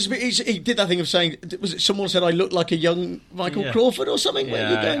 Yeah, because he did that thing of saying, was it someone said I look like a young Michael Crawford or something?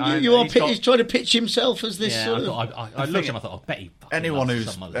 Yeah, he's trying to pitch himself as this sort of. I looked at him. I thought, I bet he. Anyone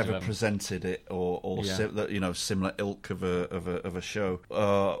who's ever presented it or similar ilk of a show,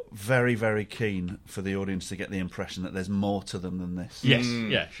 very, very keen for the audience to get the impression that there's more to them than this. Yes,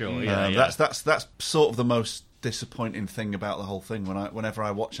 yeah, sure. That's sort of the most disappointing thing about the whole thing. Whenever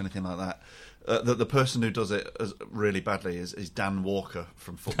I watch anything like that, the person who does it really badly is Dan Walker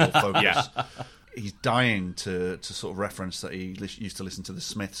from Football Focus. He's dying to sort of reference that he used to listen to the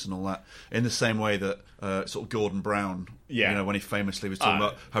Smiths and all that, in the same way that sort of Gordon Brown, when he famously was talking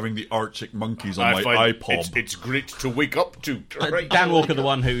about having the Arctic Monkeys on my iPod. It's great to wake up to. Dan Walker, the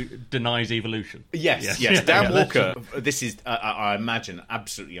one who denies evolution. Yes. Dan Walker. This is, I imagine,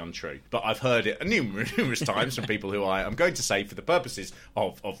 absolutely untrue, but I've heard it numerous times from people who I am going to say, for the purposes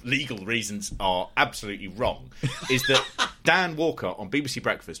of legal reasons, are absolutely wrong. Is that Dan Walker on BBC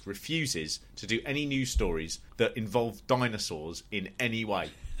Breakfast refuses to do any news stories that involve dinosaurs in any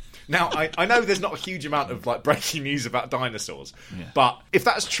way. Now, I know there's not a huge amount of breaking news about dinosaurs, but if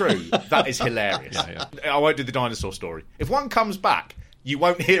that's true, that is hilarious. I won't do the dinosaur story. If one comes back, you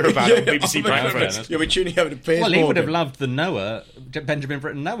won't hear about it on BBC Breakfast. You'll be tuning over to Piers Morgan. Well, he would have loved the Benjamin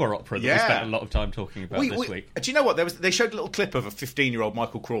Britten Noah opera that we spent a lot of time talking about this week. Do you know what? They showed a little clip of a 15-year-old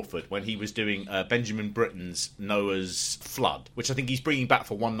Michael Crawford when he was doing Benjamin Britten's Noah's Flood, which I think he's bringing back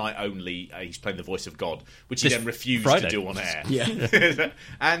for one night only. He's playing the voice of God, which he then refused to do on air. Yeah.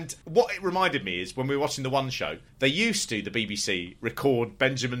 And what it reminded me is when we were watching The One Show, they used to, the BBC, record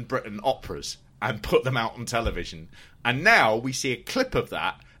Benjamin Britten operas and put them out on television. And now we see a clip of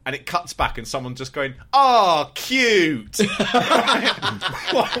that, and it cuts back, and someone just going, cute! Come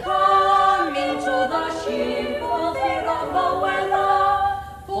into the ship, fear of the weather,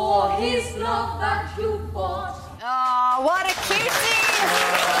 for his love that you bought. Oh, what a cutie!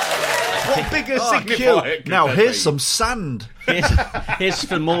 What bigger signifier? Now here's some sand. Here's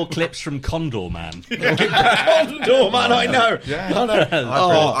for more clips from Condor Man. Condor Man, I know.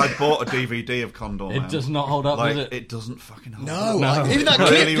 I bought a DVD of Condor Man. It does not hold up, does it? It doesn't fucking hold up. No. Even that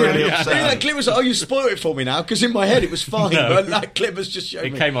clip, really that clip was like, you spoiled it for me now, because in my head it was fine, but that clip was just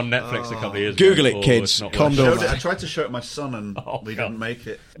showing me. It came on Netflix a couple of years ago. Google it, kids. Condor Man. I tried to show it to my son, and we didn't make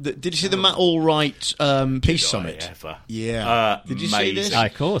it. Did you see the Matt Allwright Peace Summit? Yeah. Did you see this?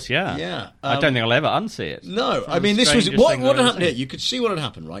 Of course, yeah. Yeah. I don't think I'll ever unsee it. No, I mean, this was... What what had happened here, you could see what had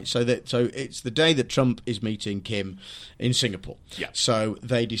happened, right? So it's the day that Trump is meeting Kim in Singapore. Yeah. So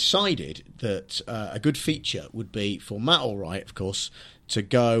they decided that a good feature would be for Matt Allwright, of course, to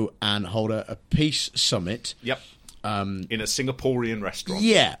go and hold a peace summit. Yep. In a Singaporean restaurant.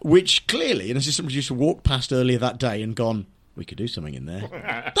 Yeah, which clearly an assistant producer walked past earlier that day and gone, we could do something in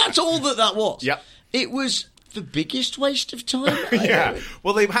there. That's all that was. Yep. It was the biggest waste of time. Yeah.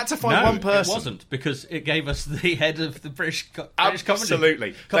 Well, they had to find one person. It wasn't, because it gave us the head of the British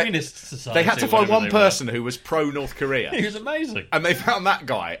Absolutely. Communist Society. They had to find one person who was pro-North Korea. He was amazing. And they found that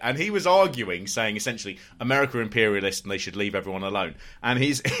guy, and he was arguing, saying essentially, America are imperialist and they should leave everyone alone. And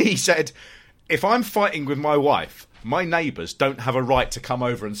he said, if I'm fighting with my wife, my neighbours don't have a right to come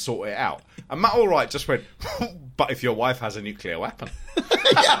over and sort it out. And Matt Allwright just went, but if your wife has a nuclear weapon.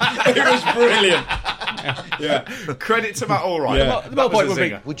 It was brilliant. Yeah. Credit to Matt Allwright. Yeah. The point would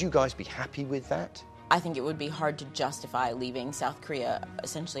be, would you guys be happy with that? I think it would be hard to justify leaving South Korea,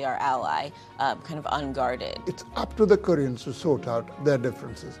 essentially our ally, kind of unguarded. It's up to the Koreans to sort out their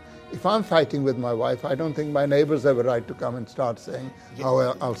differences. If I'm fighting with my wife, I don't think my neighbours have a right to come and start saying,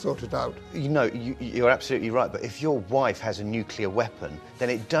 oh, I'll sort it out. You know, you're absolutely right, but if your wife has a nuclear weapon, then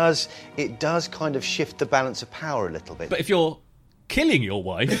it does kind of shift the balance of power a little bit. But if you're killing your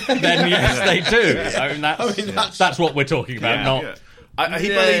wife, then yes, they do. That's what we're talking about, He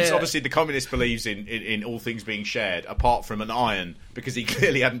believes, obviously, the communist believes in all things being shared, apart from an iron, because he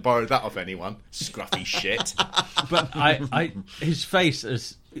clearly hadn't borrowed that off anyone. Scruffy shit. But his face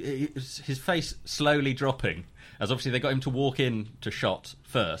slowly dropping, as obviously they got him to walk in to shot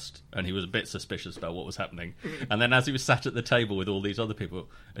first, and he was a bit suspicious about what was happening. And then as he was sat at the table with all these other people,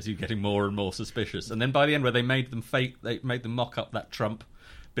 as he was getting more and more suspicious. And then by the end, where they made them mock up that Trump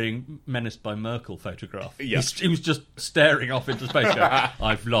being menaced by Merkel photograph. Yeah. He was just staring off into space going,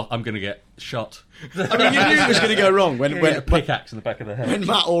 I'm going to get shot. I mean, you knew it was going to go wrong when a pickaxe in the back of the head. When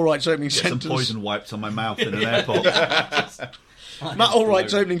Matt Allwright's opening Get sentence... some poison wiped on my mouth in an airport. Matt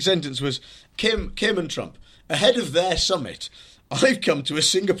Allwright's opening sentence was, Kim and Trump, ahead of their summit, I've come to a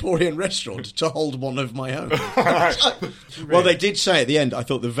Singaporean restaurant to hold one of my own. Well, they did say at the end, I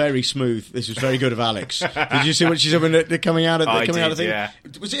thought this was very good of Alex. Did you see what she said when they're coming out of the thing? Yeah.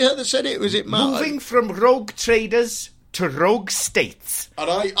 Was it her that said it? Was it Matt? Moving from rogue traders to rogue states. And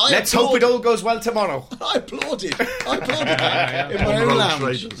I Let's hope it all goes well tomorrow. I applauded that in my own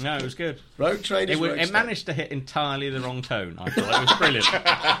lounge. No, it was good. Rogue traders. It managed to hit entirely the wrong tone. I thought it was brilliant.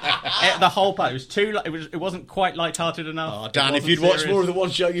 The whole part, it wasn't quite light-hearted enough. Oh, Dan, if you'd watched more of the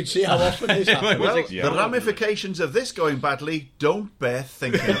one show, you'd see how often this happens. Well, the ramifications of this going badly don't bear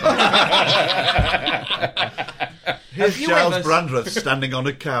thinking about. Here's Charles Brandreth standing on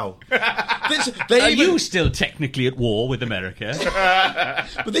a cow. Are you still technically at war with America?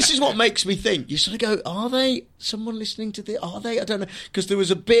 But this is what makes me think. You sort of go, are they? Someone listening to this? Are they? I don't know. Because there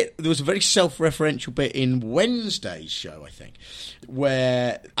was a very self-referential bit in Wednesday's show, I think,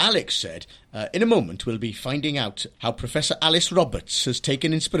 where Alex said, in a moment we'll be finding out how Professor Alice Roberts has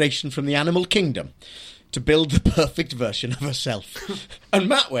taken inspiration from the animal kingdom to build the perfect version of herself. And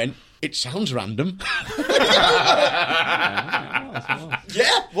Matt went, it sounds random.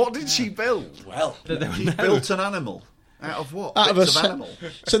 Yeah. What did she build? Well, she built an animal. Out of what? Out Bits of of animal.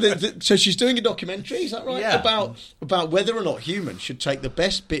 So she's doing a documentary, is that right? Yeah. About whether or not humans should take the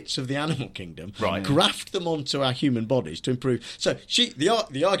best bits of the animal kingdom, graft them onto our human bodies to improve. So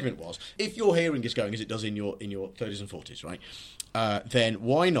the argument was, if your hearing is going as it does in your 30s and 40s, right? Then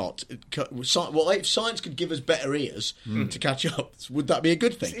why not? Well, if science could give us better ears to catch up, would that be a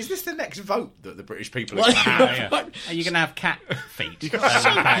good thing? Is this the next vote that the British people are going to have? Are you going to have cat feet?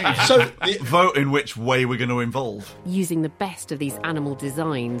 Vote in which way we're going to involve. Using the best of these animal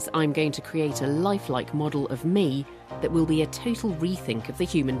designs, I'm going to create a lifelike model of me that will be a total rethink of the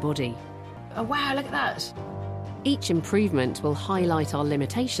human body. Oh, wow, look at that. Each improvement will highlight our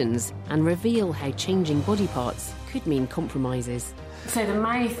limitations and reveal how changing body parts could mean compromises. So the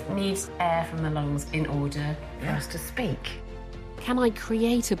mouth needs air from the lungs in order for us to speak. Can I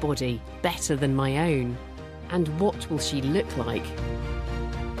create a body better than my own? And what will she look like?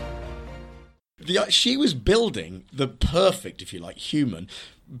 She was building the perfect, if you like, human,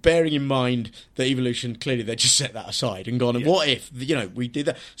 bearing in mind that evolution, clearly they just set that aside and gone, and what if, we did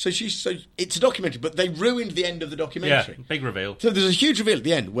that? So it's a documentary, but they ruined the end of the documentary. Yeah, big reveal. So there's a huge reveal at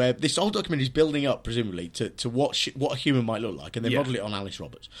the end where this whole documentary is building up, presumably, to what a human might look like, and they model it on Alice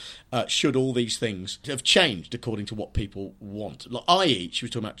Roberts. Should all these things have changed according to what people want? Like, i.e., she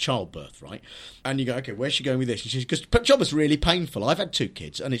was talking about childbirth, right? And you go, okay, where's she going with this? And she's because childbirth's really painful. I've had 2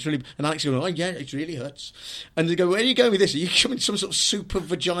 kids, and it's really, and Alex goes, oh yeah, it really hurts. And they go, where are you going with this? Are you becoming some sort of super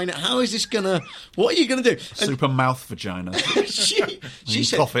vagina. How is this going to... What are you going to do? Super mouth vagina. she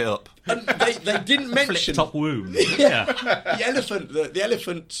said... Cough it up. And they didn't mention... Flip-top womb. Yeah. The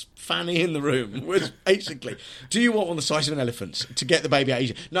elephant fanny in the room was basically, do you want one the size of an elephant to get the baby out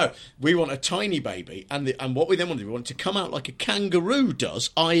easier? No, we want a tiny baby, and what we then want to do, we want it to come out like a kangaroo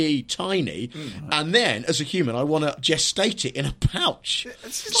does, i.e. tiny, and then, as a human, I want to gestate it in a pouch.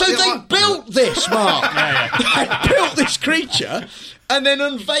 So they built this, Mark. They built this creature and then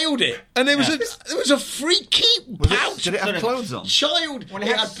unveiled it, and there was a freaky pouch. Did it have clothes on? Child,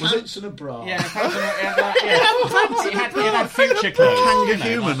 it had pants and a bra. Yeah, it had future clothes. Kangaroo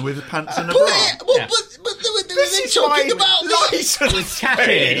human with pants and a bra. But they were talking about with cat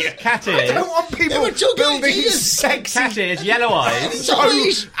ears. I don't want people building sexy cat ears, yellow eyes. So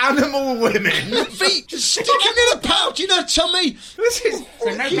animal women. Feet just sticking in a pouch in her tummy. This is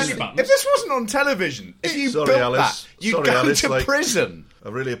no belly buttons. If this wasn't on television, if you built that, you'd go to prison. I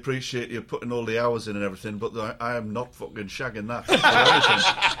really appreciate you putting all the hours in and everything, but I am not fucking shagging that.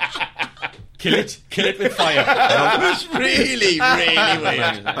 Kill it with fire. That was really, really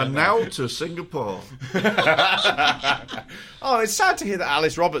weird. And now to Singapore. Oh, it's sad to hear that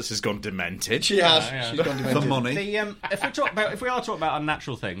Alice Roberts has gone demented. She has. She's gone demented. For money. If we are talking about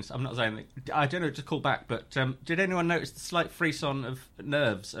unnatural things, I'm not saying that, I don't know to call back, but did anyone notice the slight frisson of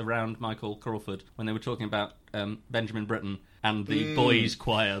nerves around Michael Crawford when they were talking about Benjamin Britten and the boys'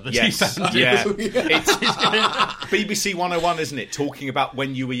 choir that he found? Yeah. It's BBC 101, isn't it? Talking about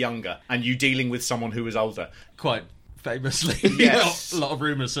when you were younger and you dealing with someone who was older. Quite famously. Yes. A lot of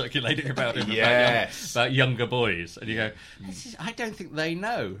rumours circulating about him about younger boys. And you go, I don't think they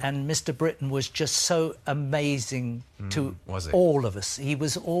know. And Mr. Britten was just so amazing to all of us. He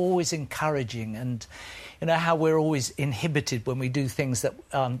was always encouraging, and you know how we're always inhibited when we do things that,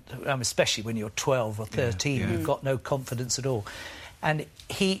 especially when you're 12 or 13, you've got no confidence at all. And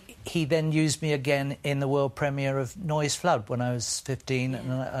he then used me again in the world premiere of Noise Flood when I was 15,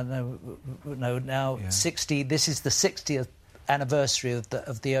 and I know now 60. This is the 60th anniversary of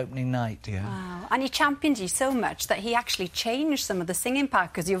the opening night. Wow. And he championed you so much that he actually changed some of the singing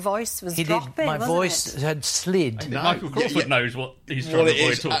part because your voice was dropping. My voice had slid. Michael Crawford knows what he's trying to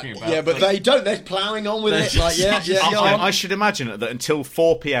avoid talking about. Yeah, but they don't. They're ploughing on with it. Like, I should imagine that until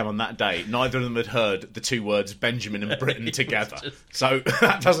 4 p.m. on that day, neither of them had heard the two words Benjamin and Britten together. So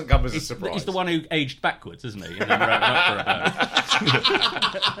that doesn't come as a surprise. He's the one who aged backwards, isn't he?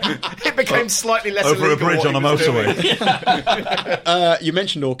 It became slightly less over a bridge on a motorway. You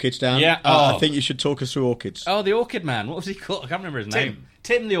mentioned orchids, Dan. Yeah. I think you should talk us through orchids. Oh, the Orchid Man. What was he called? I can't remember his name.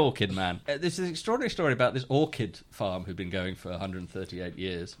 Tim the Orchid Man. There's an extraordinary story about this orchid farm who'd been going for 138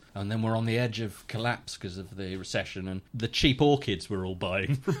 years, and then we're on the edge of collapse because of the recession, and the cheap orchids we're all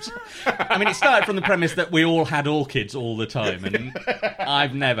buying. I mean, it started from the premise that we all had orchids all the time, and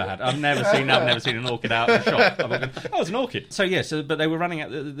I've never seen an orchid out in a shop. It's an orchid. But they were running out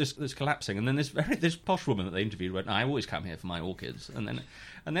this collapsing, and then this posh woman that they interviewed went, I always come here for my orchids, and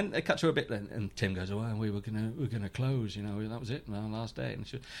then they cut to a bit, and Tim goes, "Oh, we were gonna close, that was it, our last day." And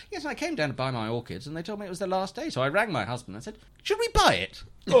she goes, "Yes, I came down to buy my orchids, and they told me it was the last day, so I rang my husband and said, should we buy it?"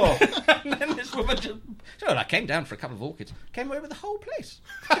 Oh. And then this woman I came down for a couple of orchids, came away with the whole place.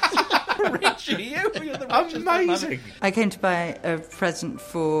 Richie, you're the richest. Amazing. I came to buy a present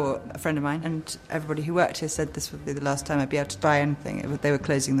for a friend of mine, and everybody who worked here said this would be the last time I'd be able to buy anything. They were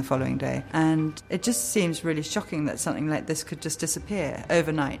closing the following day, and it just seems really shocking that something like this could just disappear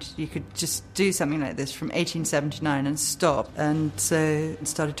overnight. You could just do something like this from 1879 and stop. And so I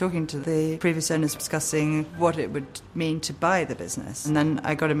started talking to the previous owners, discussing what it would mean to buy the business. And then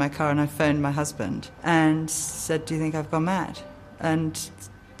I got in my car and I phoned my husband and said, "Do you think I've gone mad?" And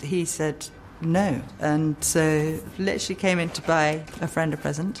he said no. And so literally came in to buy a friend a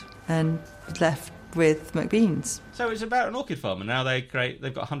present and left with McBean's. So it's about an orchid farm, and now they've got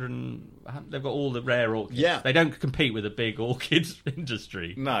they've got all the rare orchids. Yeah. They don't compete with the big orchids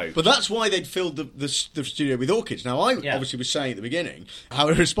industry. No. But that's why they'd filled the studio with orchids. Now, I obviously was saying at the beginning how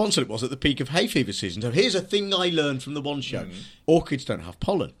irresponsible it was at the peak of hay fever season. So here's a thing I learned from the one show. Orchids don't have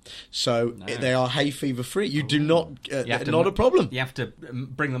pollen. So they are hay fever free. You do not, not a problem. You have to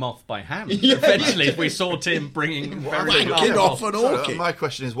bring them off by hand. Eventually, if we saw Tim bringing off an orchid. My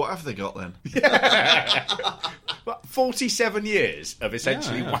question is, what have they got then? 47 years of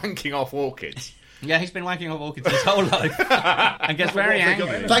essentially wanking off orchids. Yeah, he's been wanking off orchids his whole life and gets very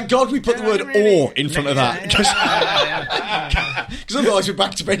angry. Thank God we put the word "or" in front of that. Because otherwise we're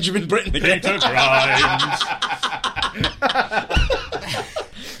back to Benjamin Britten again. Peter Grimes.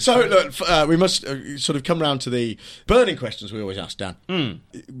 So, look, we must sort of come round to the burning questions we always ask, Dan.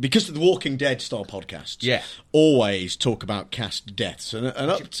 Because of the Walking Dead style podcasts, always talk about cast deaths. And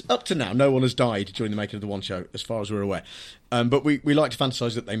up to now, no one has died during the making of The One Show, as far as we're aware. But we like to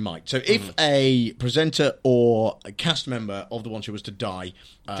fantasise that they might. So if a presenter or a cast member of The One Show was to die...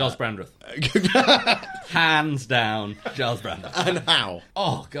 Giles Brandreth. Hands down, Giles Brandreth. And how?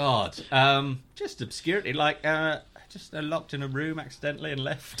 Oh, God. Just obscurity, like... just locked in a room accidentally and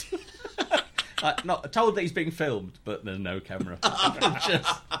left. Not told that he's being filmed, but there's no camera.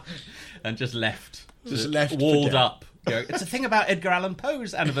 and just left. Just left. Walled up. It's a thing about Edgar Allan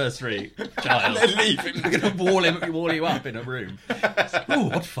Poe's anniversary, Giles. And then leave him. We're going to wall you up in a room. Ooh,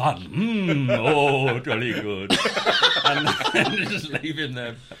 what fun. Oh, jolly good. and just leave him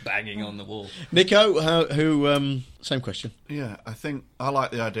there banging on the wall. Nico, same question. Yeah, I think I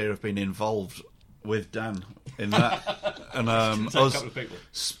like the idea of being involved with Dan in that, and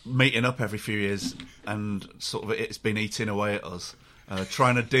us meeting up every few years, and sort of it's been eating away at us.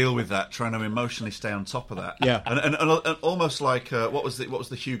 Trying to deal with that, trying to emotionally stay on top of that, and almost like what was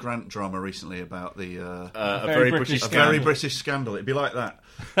the Hugh Grant drama recently about the a very British scandal? It'd be like that,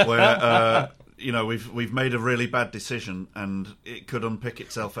 where we've made a really bad decision, and it could unpick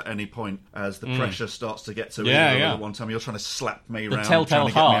itself at any point as the pressure starts to get to you. At one time, you're trying to slap me around, trying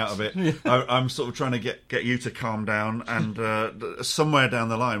to get me out of it. I'm sort of trying to get you to calm down, and somewhere down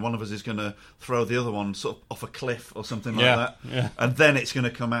the line, one of us is going to throw the other one sort of off a cliff or something like that. Yeah. And then it's going to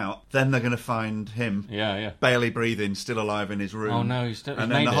come out. Then they're going to find him, barely breathing, still alive in his room. Oh no,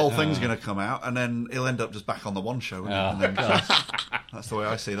 and then the whole thing's going to come out, and then he'll end up just back on the One Show. That's the way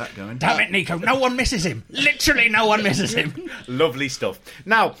I see that going. Damn it, Nico! No one misses him. Literally, no one misses him. Lovely stuff.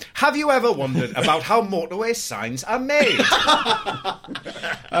 Now, have you ever wondered about how motorway signs are made?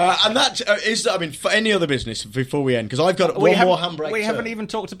 And that is, I mean, for any other business, before we end, because I've got one more handbrake. We haven't even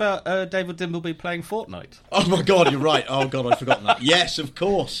talked about David Dimbleby playing Fortnite. Oh my God, you're right. Oh God, I'd forgotten that. Yes, of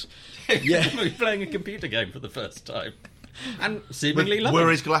course. Yeah, he's playing a computer game for the first time. And seemingly loving. Were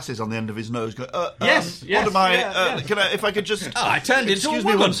his glasses on the end of his nose? Going, yes. What am I? Can I? If I could just. I turned into a woman.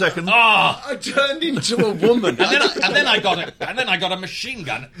 Excuse me 1 second. I turned into a woman. and then I got a machine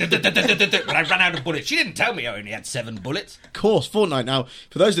gun. But I ran out of bullets. She didn't tell me I only had 7 bullets. Of course, Fortnite. Now,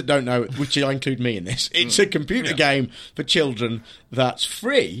 for those that don't know, which I include me in this, it's a computer game for children that's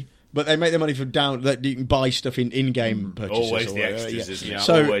free. But they make their money from that you can buy stuff in-game purchases. Always the extras, isn't it?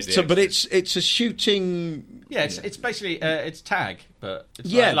 Always the extras. But it's a shooting. Yeah, it's basically it's tag, but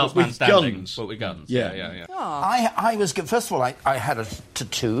it's like last man standing, guns. But with guns. Yeah. I was good. First of all, I had a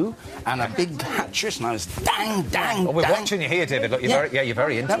tattoo and a big hatchet, and I was dang. We're watching you here, David. Look, you're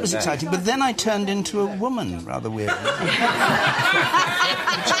very into it. That was exciting. But then I turned into a woman, rather weirdly. You've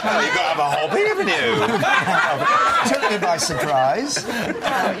got to have a hobby, haven't you? Took me by surprise.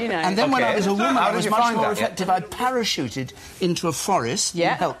 And then when I was a woman, I was much more effective. I parachuted into a forest. You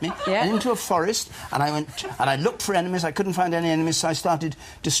helped me. And into a forest, and I went. And I looked for enemies. I couldn't find any enemies, so I started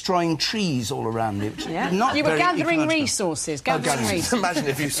destroying trees all around me. You were gathering resources. Imagine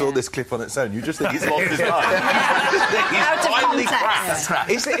if you saw this clip on its own. You just think he's lost his mind. Out of context.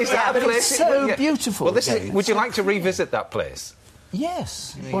 Is that a place? It's so beautiful. Well, would you like to revisit that place?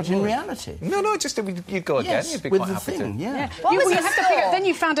 Yes. What, in reality? No, just you'd go again. Yes, you'd be with quite the happy thing, to. yeah. You have to figure out, then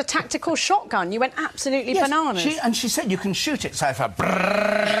you found a tactical shotgun. You went absolutely bananas. She said you can shoot it. So I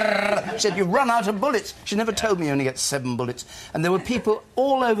thought, she said you run out of bullets. She never told me you only get 7 bullets. And there were people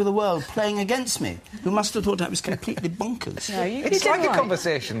all over the world playing against me who must have thought I was completely bonkers. It's like a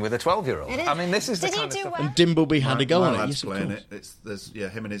conversation with a 12-year-old. I mean, this is the kind of stuff. And Dimbleby had a go on it. Yes, playing it. There's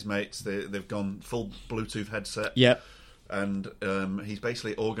him and his mates. They've gone full Bluetooth headset. Yep. And he's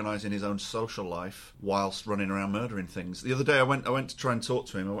basically organising his own social life whilst running around murdering things. The other day I went to try and talk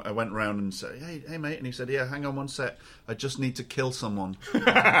to him. I went round and said, hey mate, and he said, yeah, hang on one sec, I just need to kill someone.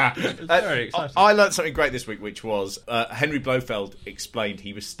 Very exciting. I learned something great this week, which was Henry Blofeld explained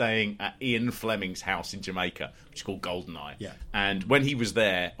he was staying at Ian Fleming's house in Jamaica, which is called Goldeneye. Yeah. And when he was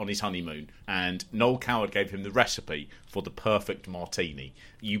there on his honeymoon, and Noel Coward gave him the recipe for the perfect martini,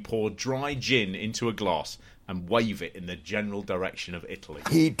 you pour dry gin into a glass and wave it in the general direction of Italy.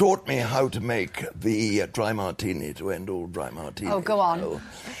 He taught me how to make the dry martini to end all dry martini. Oh, go on. So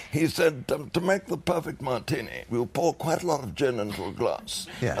he said, to make the perfect martini, we'll pour quite a lot of gin into a glass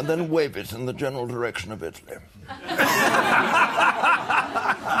and then wave it in the general direction of Italy.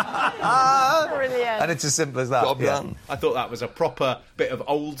 Brilliant. And it's as simple as that. I thought that was a proper bit of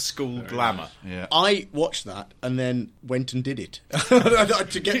old school glamour. Yeah. I watched that and then went and did it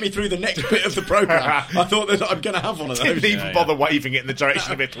to get me through the next bit of the programme. I thought that I'm going to have one of those. Didn't even bother waving it in the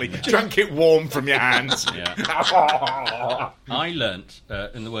direction of Italy. Drank it warm from your hands. I learnt,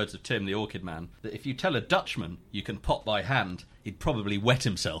 in the words of Tim, the Orchid Man, that if you tell a Dutchman you can pot by hand, he'd probably wet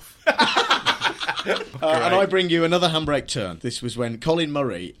himself. And I bring you another handbrake turn. This was when Colin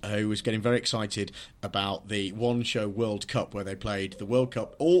Murray, who was getting very excited about the One Show World Cup, where they played the World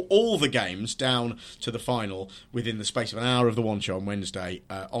Cup, all the games down to the final within the space of an hour of the One Show on Wednesday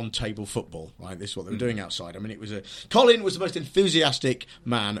on table football. Right, this is what they were doing outside. I mean, Colin was the most enthusiastic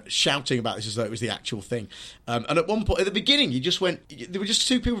man, shouting about this as though it was the actual thing. And at one point, at the beginning, he just went. There were just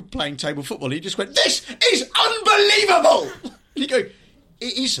two people playing table football. He just went, "This is unbelievable!" And you go.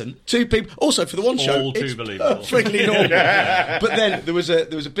 It isn't. Two people. Also, for the One Show, all too believable. Perfectly normal. But then there was a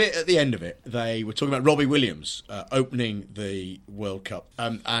bit at the end of it. They were talking about Robbie Williams opening the World Cup,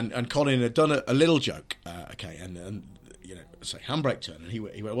 and Colin had done a little joke. And you know, say handbrake turn, and he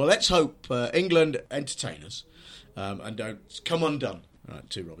went, well, let's hope England entertain us and don't come undone. Right,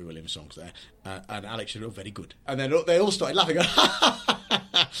 two Robbie Williams songs there, and Alex said, "Oh, very good." And then they all started laughing.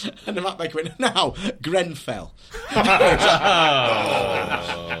 And the mapmaker went, "Now, Grenfell."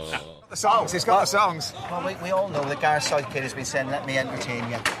 The songs, he's got the songs. Well, we all know that Garside Kid has been saying, "Let me entertain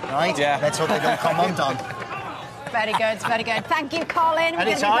you," right? Yeah. Let's hope they don't come undone. Very good, very good. Thank you, Colin. We're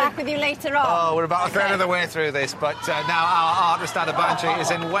going to be back with you later on. Oh, we're about a third of the way through this, but now our artist Anna Banshee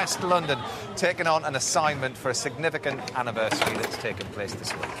is in West London, taking on an assignment for a significant anniversary that's taken place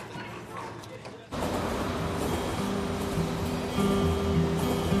this week.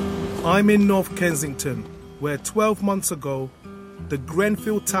 I'm in North Kensington, where 12 months ago, the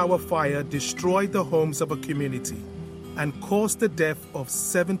Grenfell Tower fire destroyed the homes of a community and caused the death of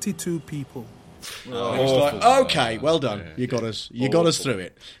 72 people. Okay, well done. You got us. You got us through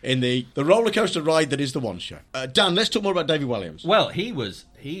it in the roller coaster ride that is the One Show. Dan, let's talk more about David Walliams. Well, he was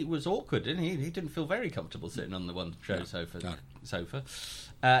awkward, didn't he? He didn't feel very comfortable sitting on the One Show sofa.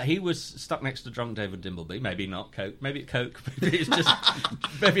 He was stuck next to drunk David Dimbleby. Maybe not Coke. Maybe Coke. Maybe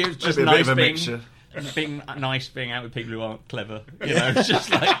it was just nice being nice, being out with people who aren't clever. You know, it's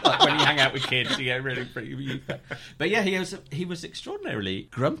just like when you hang out with kids, you get really pretty. But yeah, he was extraordinarily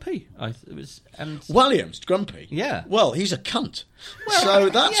grumpy. Walliams grumpy. Yeah. Well, he's a cunt. Well, so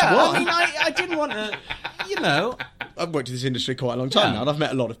that's why. I mean, I didn't want to. You know, I've worked in this industry quite a long time now, and I've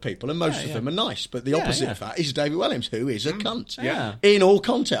met a lot of people, and most of them are nice. But the opposite of that is David Walliams, who is a cunt. Yeah. In all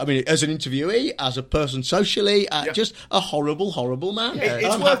content. I mean, as an interviewee, as a person socially, just a horrible, horrible man. Yeah.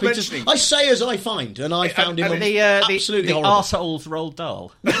 It's worth mentioning. I say as I find, and I found him absolutely horrible. The arseholes Roald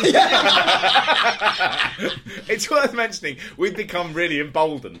Dahl. It's worth mentioning, we've become really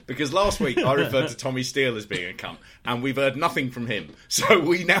emboldened, because last week I referred to Tommy Steele as being a cunt, and we've heard nothing from him. So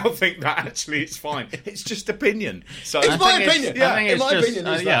we now think that actually it's fine. It's just opinion. So it's my opinion.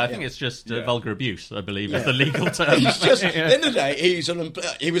 I think it's just vulgar abuse, I believe, is the legal term. He's just, at the end of the day,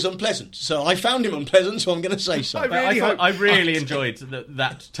 he was unpleasant. So I found him unpleasant, so I'm going to say so. I really enjoyed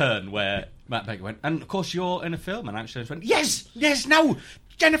that turn where Matt Baker went, and of course you're in a film, and actually went, yes, no,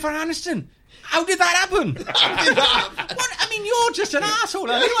 Jennifer Aniston. How did that happen? What? I mean, you're just an arsehole.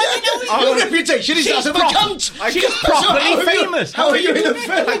 Your reputation is that of a cunt. She's properly famous. How are you in the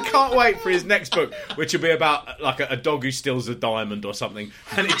film? I can't wait for his next book, which will be about like a dog who steals a diamond or something,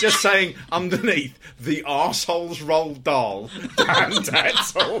 and it's just saying underneath, "The arseholes Roald Dahl, Dan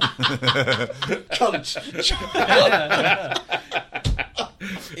Tetzel." Cunt.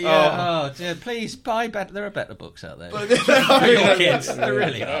 Yeah. Oh, dear, please buy better. There are better books out there for your kids. There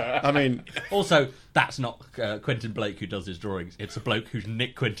really are. I mean, also, that's not Quentin Blake who does his drawings. It's a bloke who's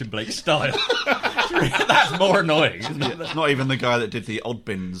nicked Quentin Blake's style. That's more annoying, isn't it? That's not even the guy that did the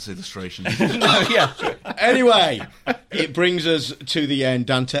Oddbins illustrations. No, yeah. Anyway, it brings us to the end.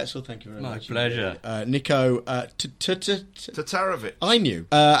 Dan Tetzel, thank you very much. My pleasure. Nico Tatarovic. I knew.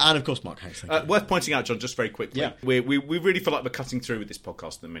 And of course, Mark Hayes. Worth pointing out, John, just very quickly. Yeah. We really feel like we're cutting through with this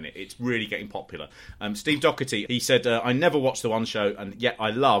podcast in a minute. It's really getting popular. Steve Doherty, he said, I never watched The One Show, and yet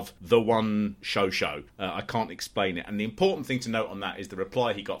I love The One Show. I can't explain it. And the important thing to note on that is the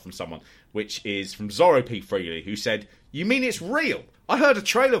reply he got from someone, which is from Zorro P. Freely, who said, You mean it's real? I heard a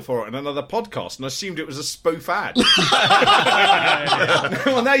trailer for it in another podcast and assumed it was a spoof ad.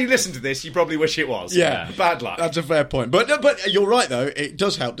 Well, now you listen to this, you probably wish it was. Yeah. Bad luck. That's a fair point. But you're right, though. It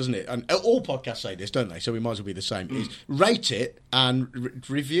does help, doesn't it? And all podcasts say this, don't they? So we might as well be the same. Is rate it and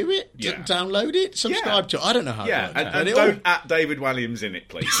review it, download it, subscribe to it. I don't know how to work and don't at David Walliams in it,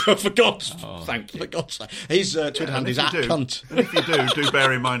 please. For God's Thank you. For God's sake. His Twitter handle is @cunt. And if you do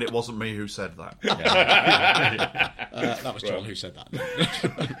bear in mind it wasn't me who said that. That was John who said that.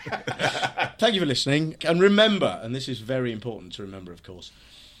 Thank you for listening. And remember, and this is very important to remember, of course,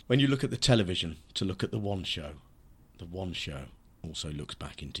 when you look at the television, to look at the one show also looks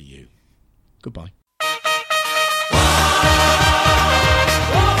back into you. Goodbye.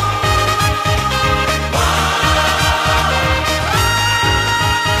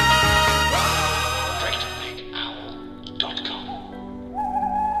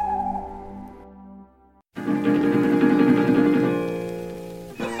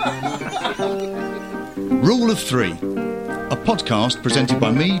 Rule of Three, a podcast presented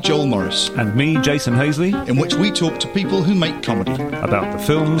by me, Joel Morris. And me, Jason Hazley. In which we talk to people who make comedy. About the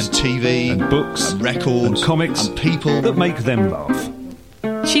films, and TV, and books, and records, and comics, and people that make them laugh.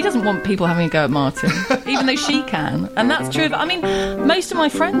 She doesn't want people having a go at Martin, even though she can. And that's true. I mean, most of my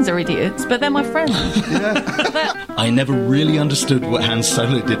friends are idiots, but they're my friends. I never really understood what Han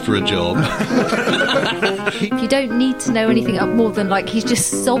Solo did for a job. You don't need to know anything more than, like, he's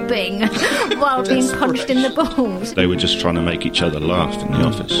just sobbing while being punched in the balls. They were just trying to make each other laugh in the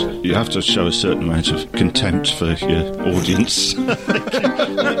office. You have to show a certain amount of contempt for your audience.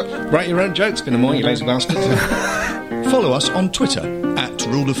 Write your own jokes, Finnemore, you lazy bastard. Follow us on Twitter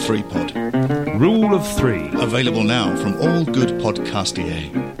 @Rule of 3Pod. Rule of 3. Available now from all good podcastier.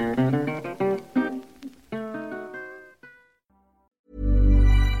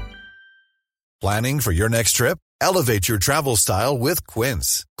 Planning for your next trip? Elevate your travel style with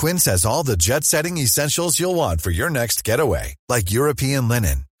Quince. Quince has all the jet-setting essentials you'll want for your next getaway, like European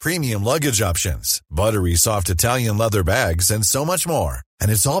linen, premium luggage options, buttery soft Italian leather bags, and so much more. And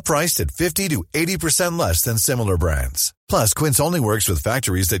it's all priced at 50 to 80% less than similar brands. Plus, Quince only works with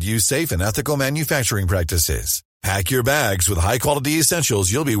factories that use safe and ethical manufacturing practices. Pack your bags with high-quality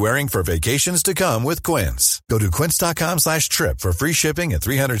essentials you'll be wearing for vacations to come with Quince. Go to quince.com/trip for free shipping and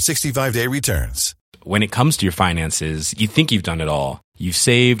 365-day returns. When it comes to your finances, you think you've done it all. You've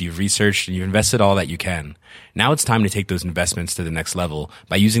saved, you've researched, and you've invested all that you can. Now it's time to take those investments to the next level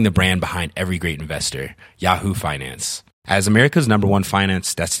by using the brand behind every great investor, Yahoo Finance. As America's #1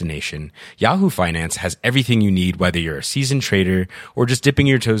 finance destination, Yahoo Finance has everything you need, whether you're a seasoned trader or just dipping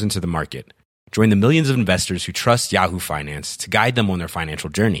your toes into the market. Join the millions of investors who trust Yahoo Finance to guide them on their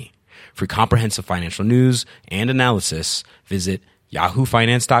financial journey. For comprehensive financial news and analysis, visit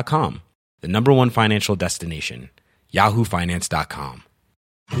yahoofinance.com, the #1 financial destination, yahoofinance.com.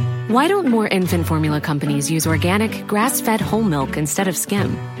 Why don't more infant formula companies use organic, grass-fed whole milk instead of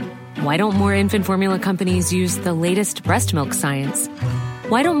skim? Why don't more infant formula companies use the latest breast milk science?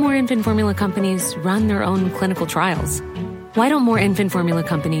 Why don't more infant formula companies run their own clinical trials? Why don't more infant formula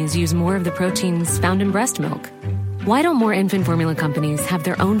companies use more of the proteins found in breast milk? Why don't more infant formula companies have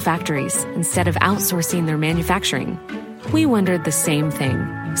their own factories instead of outsourcing their manufacturing? We wondered the same thing.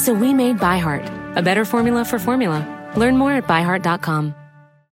 So we made ByHeart, a better formula for formula. Learn more at byheart.com.